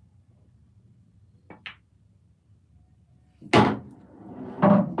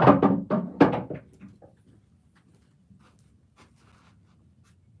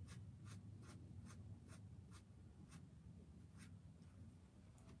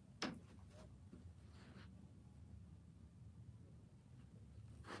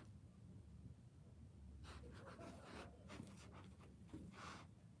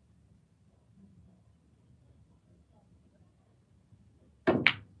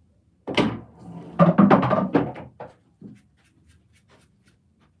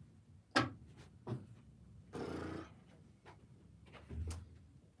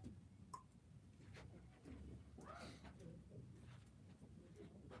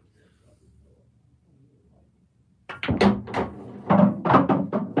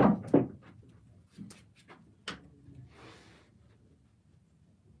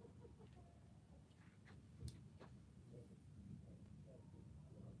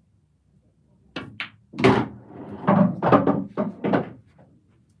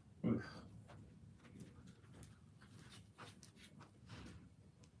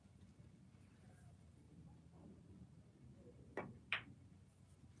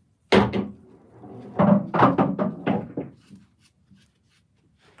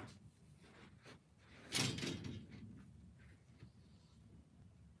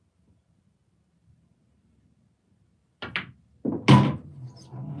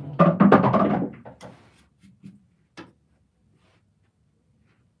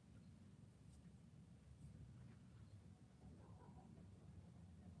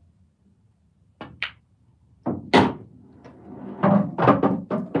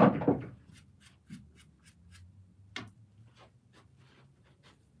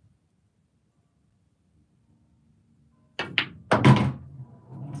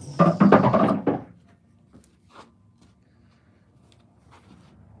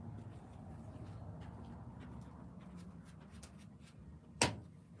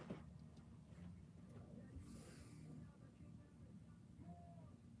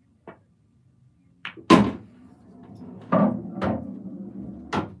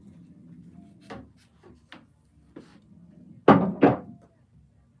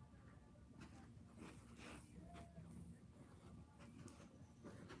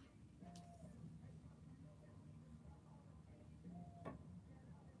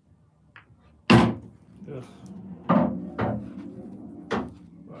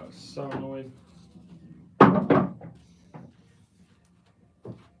 So annoying.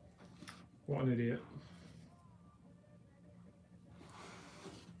 What an idiot.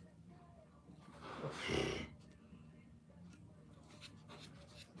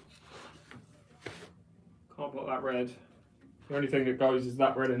 Can't block that red. The only thing that goes is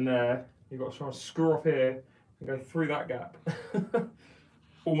that red in there. You've got to try and screw off here and go through that gap.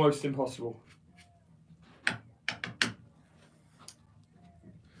 Almost impossible.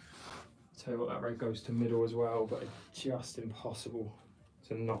 Tell you what, that red goes to middle as well, but it's just impossible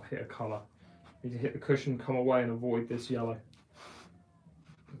to not hit a colour. You need to hit the cushion, come away and avoid this yellow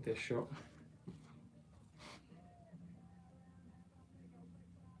with this shot.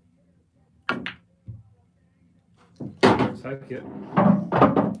 Take it.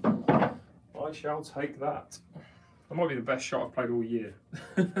 I shall take that. That might be the best shot I've played all year.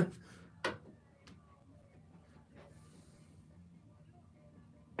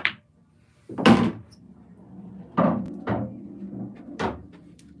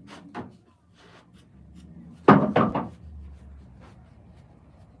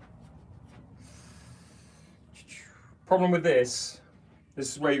 Problem with this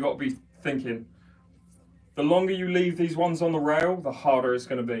is where you've got to be thinking. The longer you leave these ones on the rail, the harder it's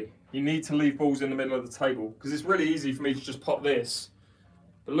going to be. You need to leave balls in the middle of the table, because it's really easy for me to just pop this.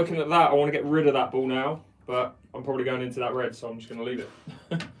 But looking at that, I want to get rid of that ball now, but I'm probably going into that red, so I'm just going to leave it.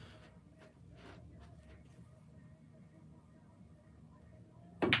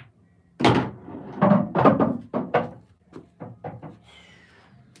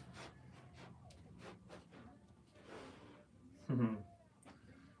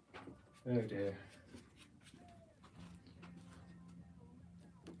 Oh dear.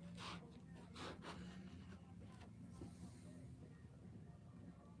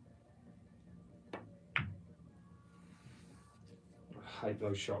 I hate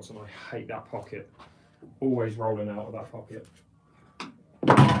those shots and I hate that pocket. Always rolling out of that pocket.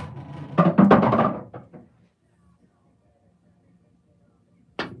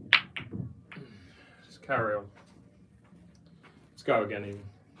 Just carry on. Let's go again even.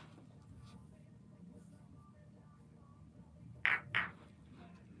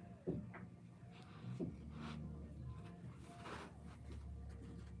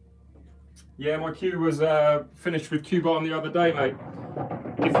 Yeah, my cue was finished with cue barn the other day, mate.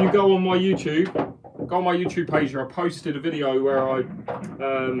 If you go on my YouTube page, I posted a video where a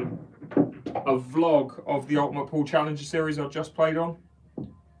vlog of the Ultimate Pool Challenger series I just played on.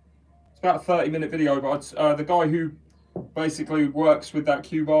 It's about a 30-minute video, but the guy who basically works with that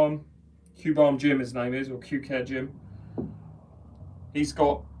cue barn Jim, his name is, or Cue Care Jim. He's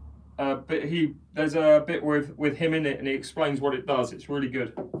got a bit. There's a bit with him in it, and he explains what it does. It's really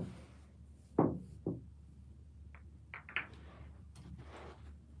good.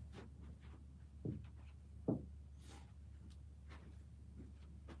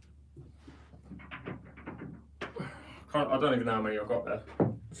 I don't even know how many I've got there.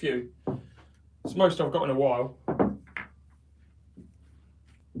 A few. It's most I've got in a while.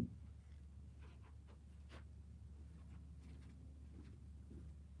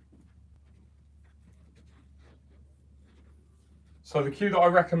 So the cue that I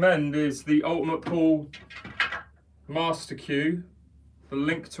recommend is the Ultimate Pool Master Cue. The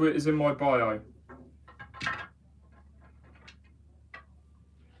link to it is in my bio.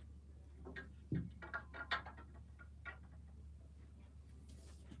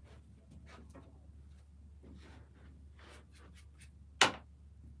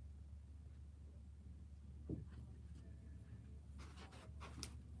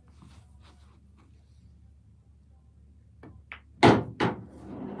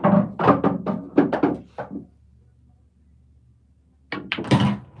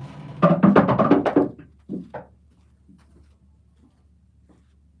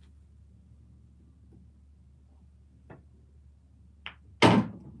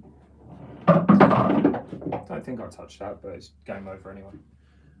 I don't think I touched that, but it's game over anyway.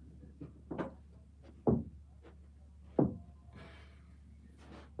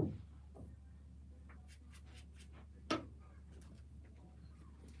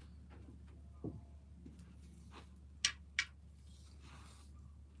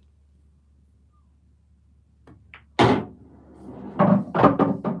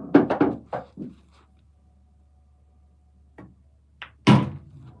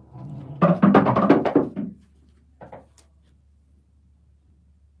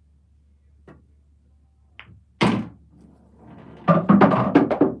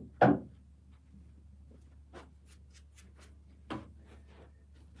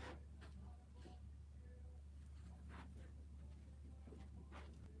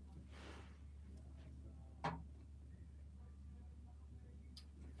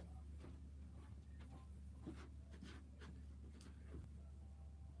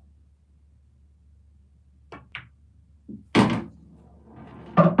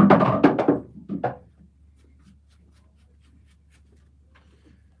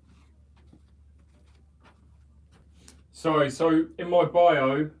 Sorry, so in my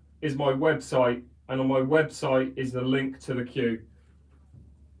bio is my website, and on my website is the link to the queue.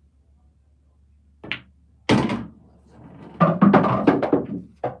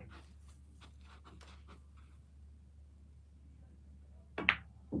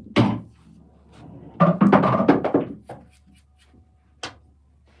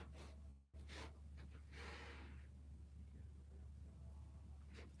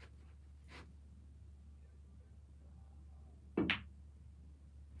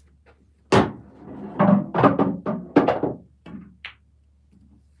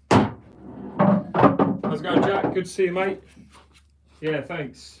 How's it going, Jack? Good to see you, mate. Yeah,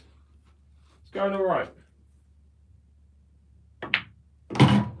 thanks. It's going all right.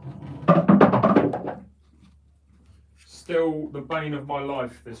 Still the bane of my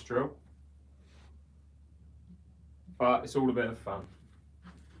life, this drill. But it's all a bit of fun.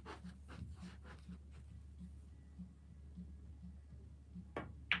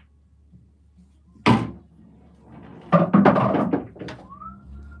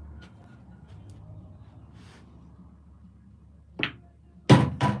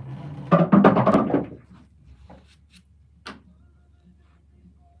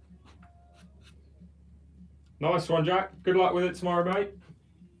 Nice one, Jack. Good luck with it tomorrow, mate.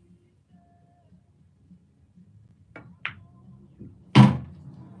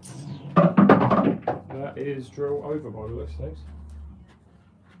 That is drill over by the looks of things.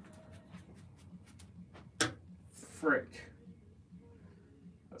 Frick.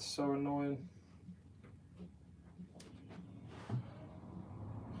 That's so annoying.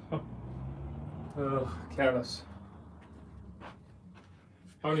 Ugh, careless.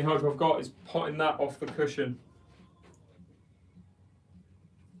 Only hope I've got is potting that off the cushion.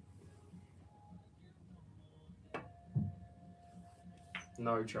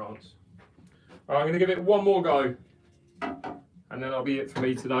 No chance. All right, I'm going to give it one more go, and then that'll be it for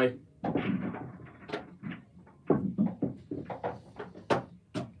me today.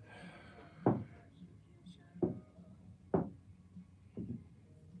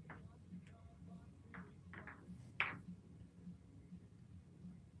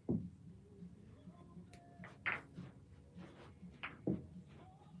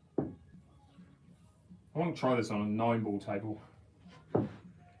 I want to try this on a 9-ball table.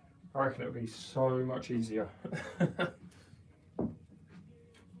 I reckon it would be so much easier.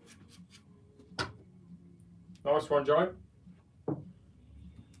 Nice one, Joe.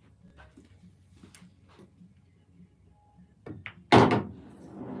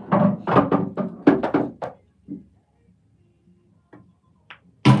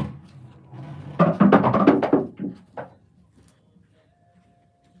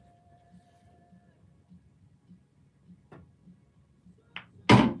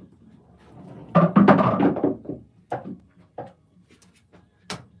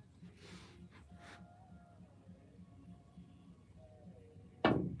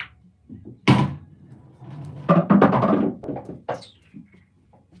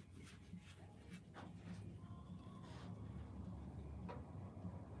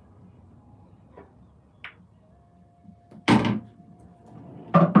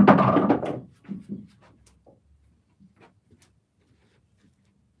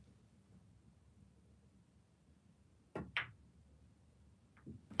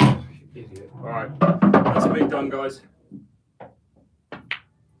 Idiot. Alright, that's me done, guys.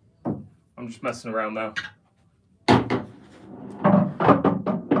 I'm just messing around now.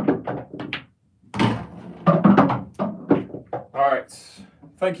 Alright,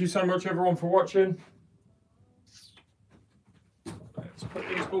 thank you so much everyone for watching. Let's put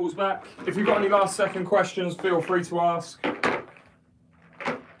these balls back. If you've got any last second questions, feel free to ask.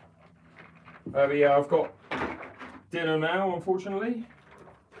 But yeah, I've got dinner now, unfortunately.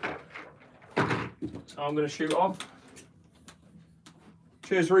 I'm going to shoot off.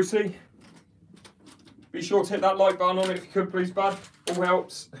 Cheers, Rusey. Be sure to hit that like button on it if you could, please, bud. All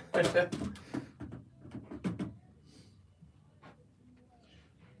helps.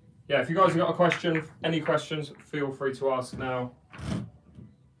 Yeah, if you guys have got a question, any questions, feel free to ask now.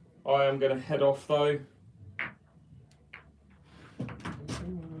 I am going to head off, though.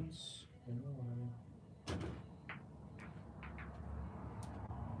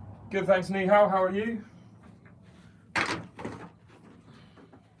 Good, thanks, Nihao. How are you?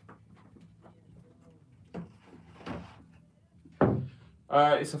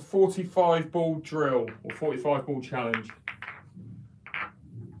 It's a 45-ball drill, or 45-ball challenge.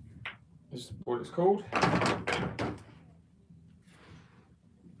 This is what it's called.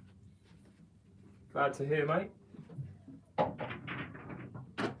 Glad to hear, mate.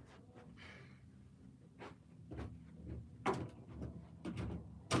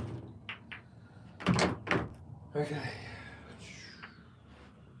 Okay.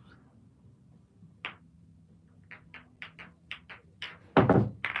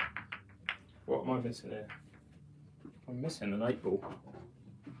 What am I missing here? I'm missing an 8 ball.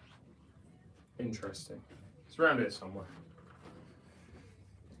 Interesting. It's around here somewhere.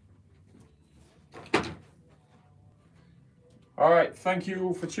 Alright, thank you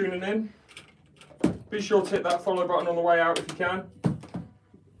all for tuning in. Be sure to hit that follow button on the way out if you can,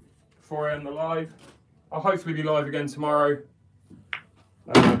 before I end the live. I'll hopefully be live again tomorrow,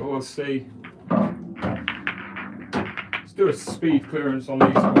 but we'll see. Let's do a speed clearance on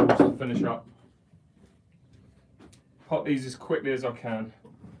these balls to finish up. Pot these as quickly as I can.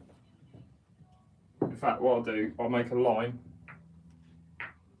 In fact, what I'll do, I'll make a line.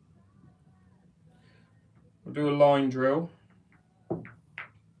 We'll do a line drill.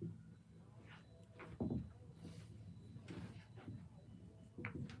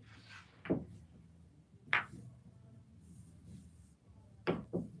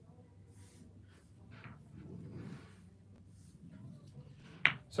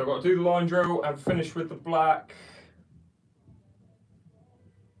 So I've got to do the line drill and finish with the black.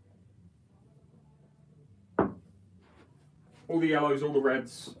 All the yellows, all the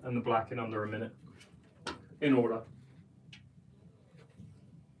reds, and the black in under a minute. In order.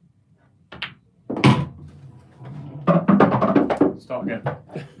 Start again.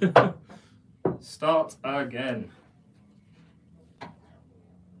 Start again.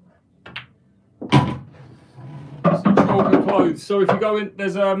 Clothes. So if you go in,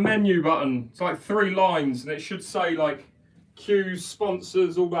 there's a menu button. It's like 3 lines, and it should say like cues,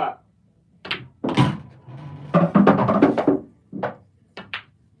 sponsors, all that.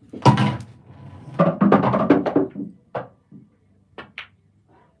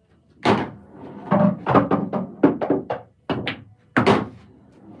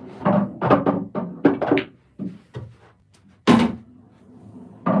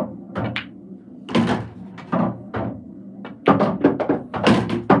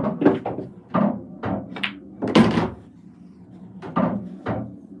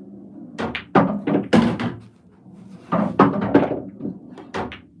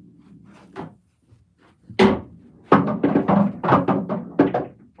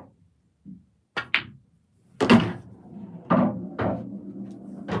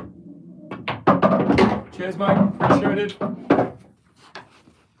 Cheers, mate. Appreciate it.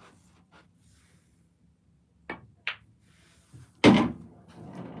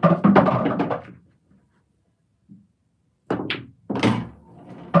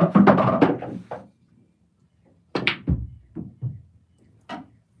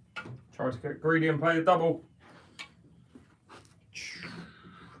 Try to get greedy and play the double.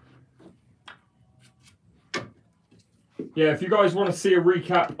 Yeah, if you guys want to see a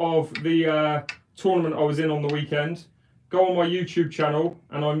recap of the tournament I was in on the weekend, go on my YouTube channel,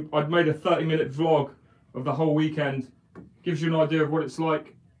 and I'd made a 30-minute vlog of the whole weekend. Gives you an idea of what it's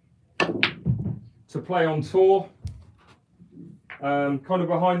like to play on tour. Kind of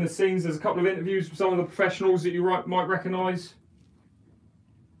behind the scenes, there's a couple of interviews with some of the professionals that you might recognise.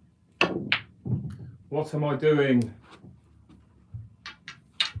 What am I doing?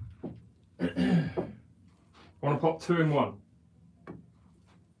 Want to pop 2 in 1.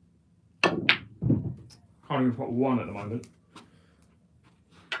 Can't even put 1 at the moment.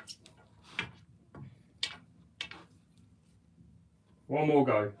 One more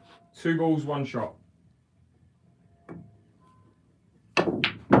go. 2 balls, 1 shot.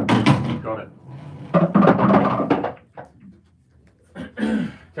 Got it.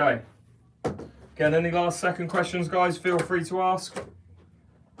 Okay. Again, any last second questions, guys? Feel free to ask.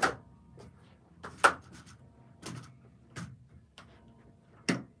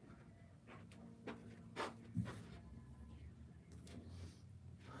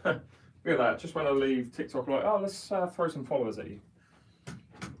 Look at that, just when I leave TikTok, like, oh, let's throw some followers at you.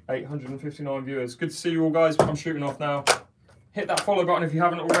 859 viewers. Good to see you all, guys. I'm shooting off now. Hit that follow button if you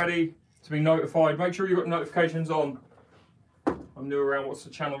haven't already to be notified. Make sure you've got notifications on. I'm new around. What's the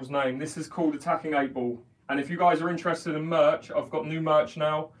channel's name? This is called Attacking 8 Ball. And if you guys are interested in merch, I've got new merch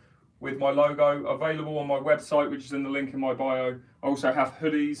now with my logo available on my website, which is in the link in my bio. I also have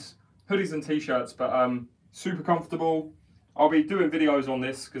hoodies and t-shirts, but super comfortable. I'll be doing videos on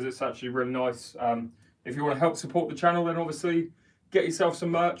this because it's actually really nice. If you want to help support the channel, then obviously get yourself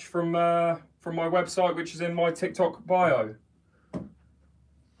some merch from my website, which is in my TikTok bio.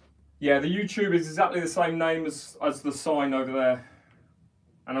 Yeah, the YouTube is exactly the same name as the sign over there.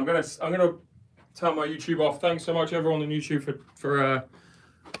 And I'm gonna turn my YouTube off. Thanks so much everyone on YouTube for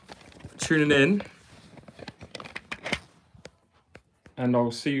tuning in. And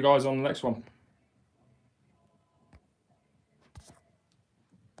I'll see you guys on the next one.